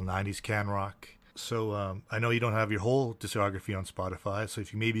Spotify of all 90s can rock. So I know you don't have your whole discography on Spotify, so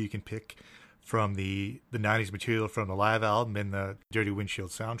maybe you can pick from the 90s material from the live album and the Dirty Windshield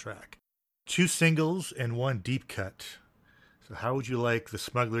soundtrack. 2 singles and 1 deep cut. So how would you like the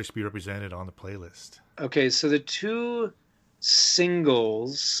Smugglers to be represented on the playlist? Okay, so the 2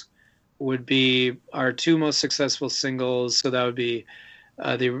 singles would be our 2 most successful singles. So that would be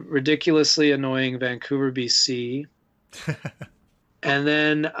the ridiculously annoying Vancouver, BC. And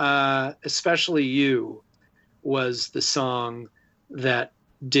then Especially You was the song that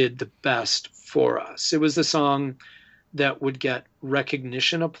did the best for us. It was the song that would get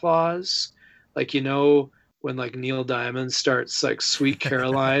recognition applause. Like, you know, when like Neil Diamond starts like Sweet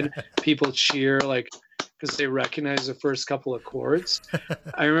Caroline, people cheer like because they recognize the first couple of chords.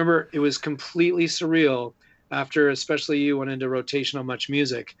 I remember it was completely surreal after Especially You went into rotation on Much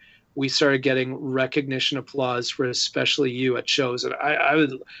Music. We started getting recognition applause for Especially You at shows. And I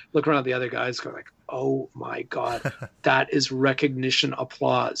would look around at the other guys going like, oh my God, that is recognition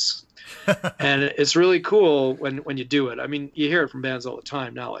applause. And it's really cool when you do it. I mean, you hear it from bands all the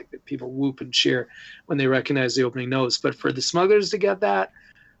time now, like people whoop and cheer when they recognize the opening notes. But for the Smugglers to get that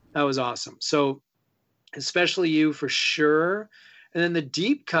was awesome. So Especially You for sure. And then the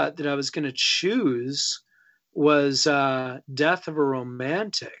deep cut that I was going to choose was Death of a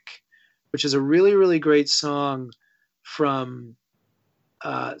Romantic, which is a really, really great song from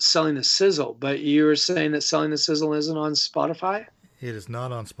Selling the Sizzle. But you were saying that Selling the Sizzle isn't on Spotify? It is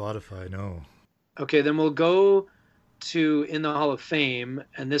not on Spotify, no. Okay, then we'll go to In the Hall of Fame,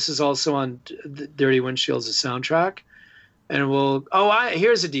 and this is also on Dirty Windshield's soundtrack. And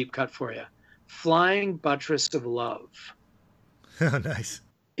here's a deep cut for you. Flying Buttress of Love. Nice.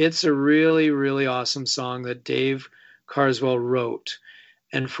 It's a really, really awesome song that Dave Carswell wrote.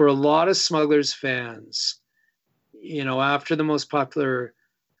 And for a lot of Smugglers fans, you know, after the most popular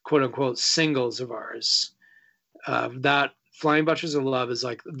quote unquote singles of ours, that Flying Buttress of Love is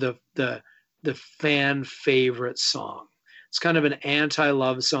like the fan favorite song. It's kind of an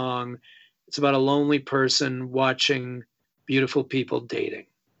anti-love song. It's about a lonely person watching beautiful people dating.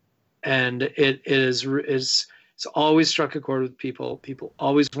 And it's always struck a chord with people. People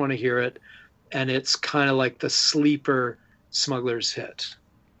always want to hear it. And it's kind of like the sleeper Smugglers hit.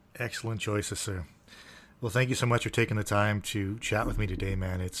 Excellent choices, sir. Well, thank you so much for taking the time to chat with me today,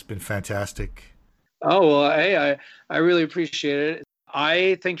 man. It's been fantastic. Oh, well, hey, I really appreciate it.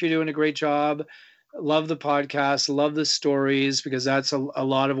 I think you're doing a great job. Love the podcast, love the stories, because that's a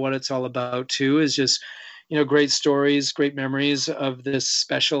lot of what it's all about too, is just, you know, great stories, great memories of this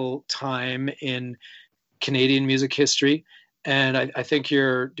special time in Canadian music history. And I think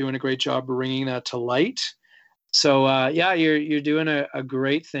you're doing a great job bringing that to light. So yeah, you're doing a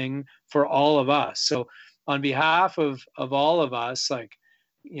great thing for all of us. So on behalf of all of us, like,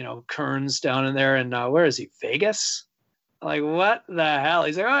 you know, Kern's down in there, and where is he? Vegas? Like, what the hell?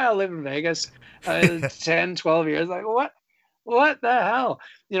 He's like, oh, I live in Vegas 10, 12 years. Like, what the hell?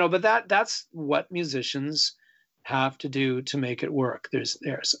 You know, but that's what musicians have to do to make it work. There's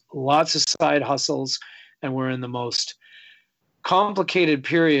lots of side hustles, and we're in the most complicated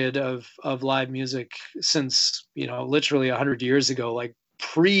period of live music since, you know, literally 100 years ago, like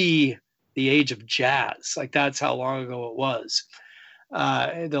pre the age of jazz. Like, that's how long ago it was.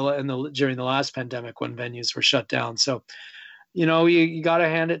 During the last pandemic when venues were shut down. So, you know, you got to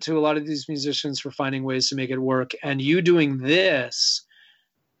hand it to a lot of these musicians for finding ways to make it work. And you doing this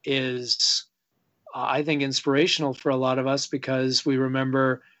is, I think, inspirational for a lot of us, because we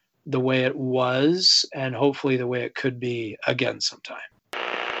remember the way it was and hopefully the way it could be again sometime.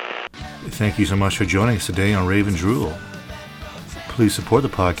 Thank you so much for joining us today on Rave and Drool. Please support the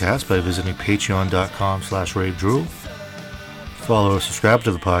podcast by visiting patreon.com/ravedrool. Follow or subscribe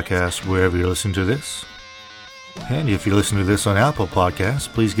to the podcast wherever you're listening to this. And if you're listening to this on Apple Podcasts,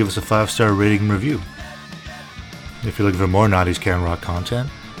 please give us a 5-star rating and review. If you're looking for more 90s Can Rock content,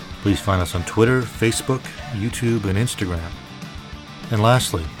 please find us on Twitter, Facebook, YouTube, and Instagram. And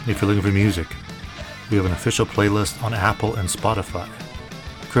lastly, if you're looking for music, we have an official playlist on Apple and Spotify.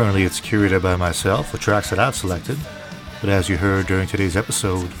 Currently it's curated by myself, the tracks that I've selected, but as you heard during today's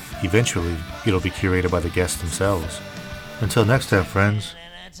episode, eventually it'll be curated by the guests themselves. Until next time, friends,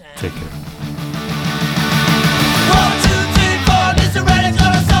 take care.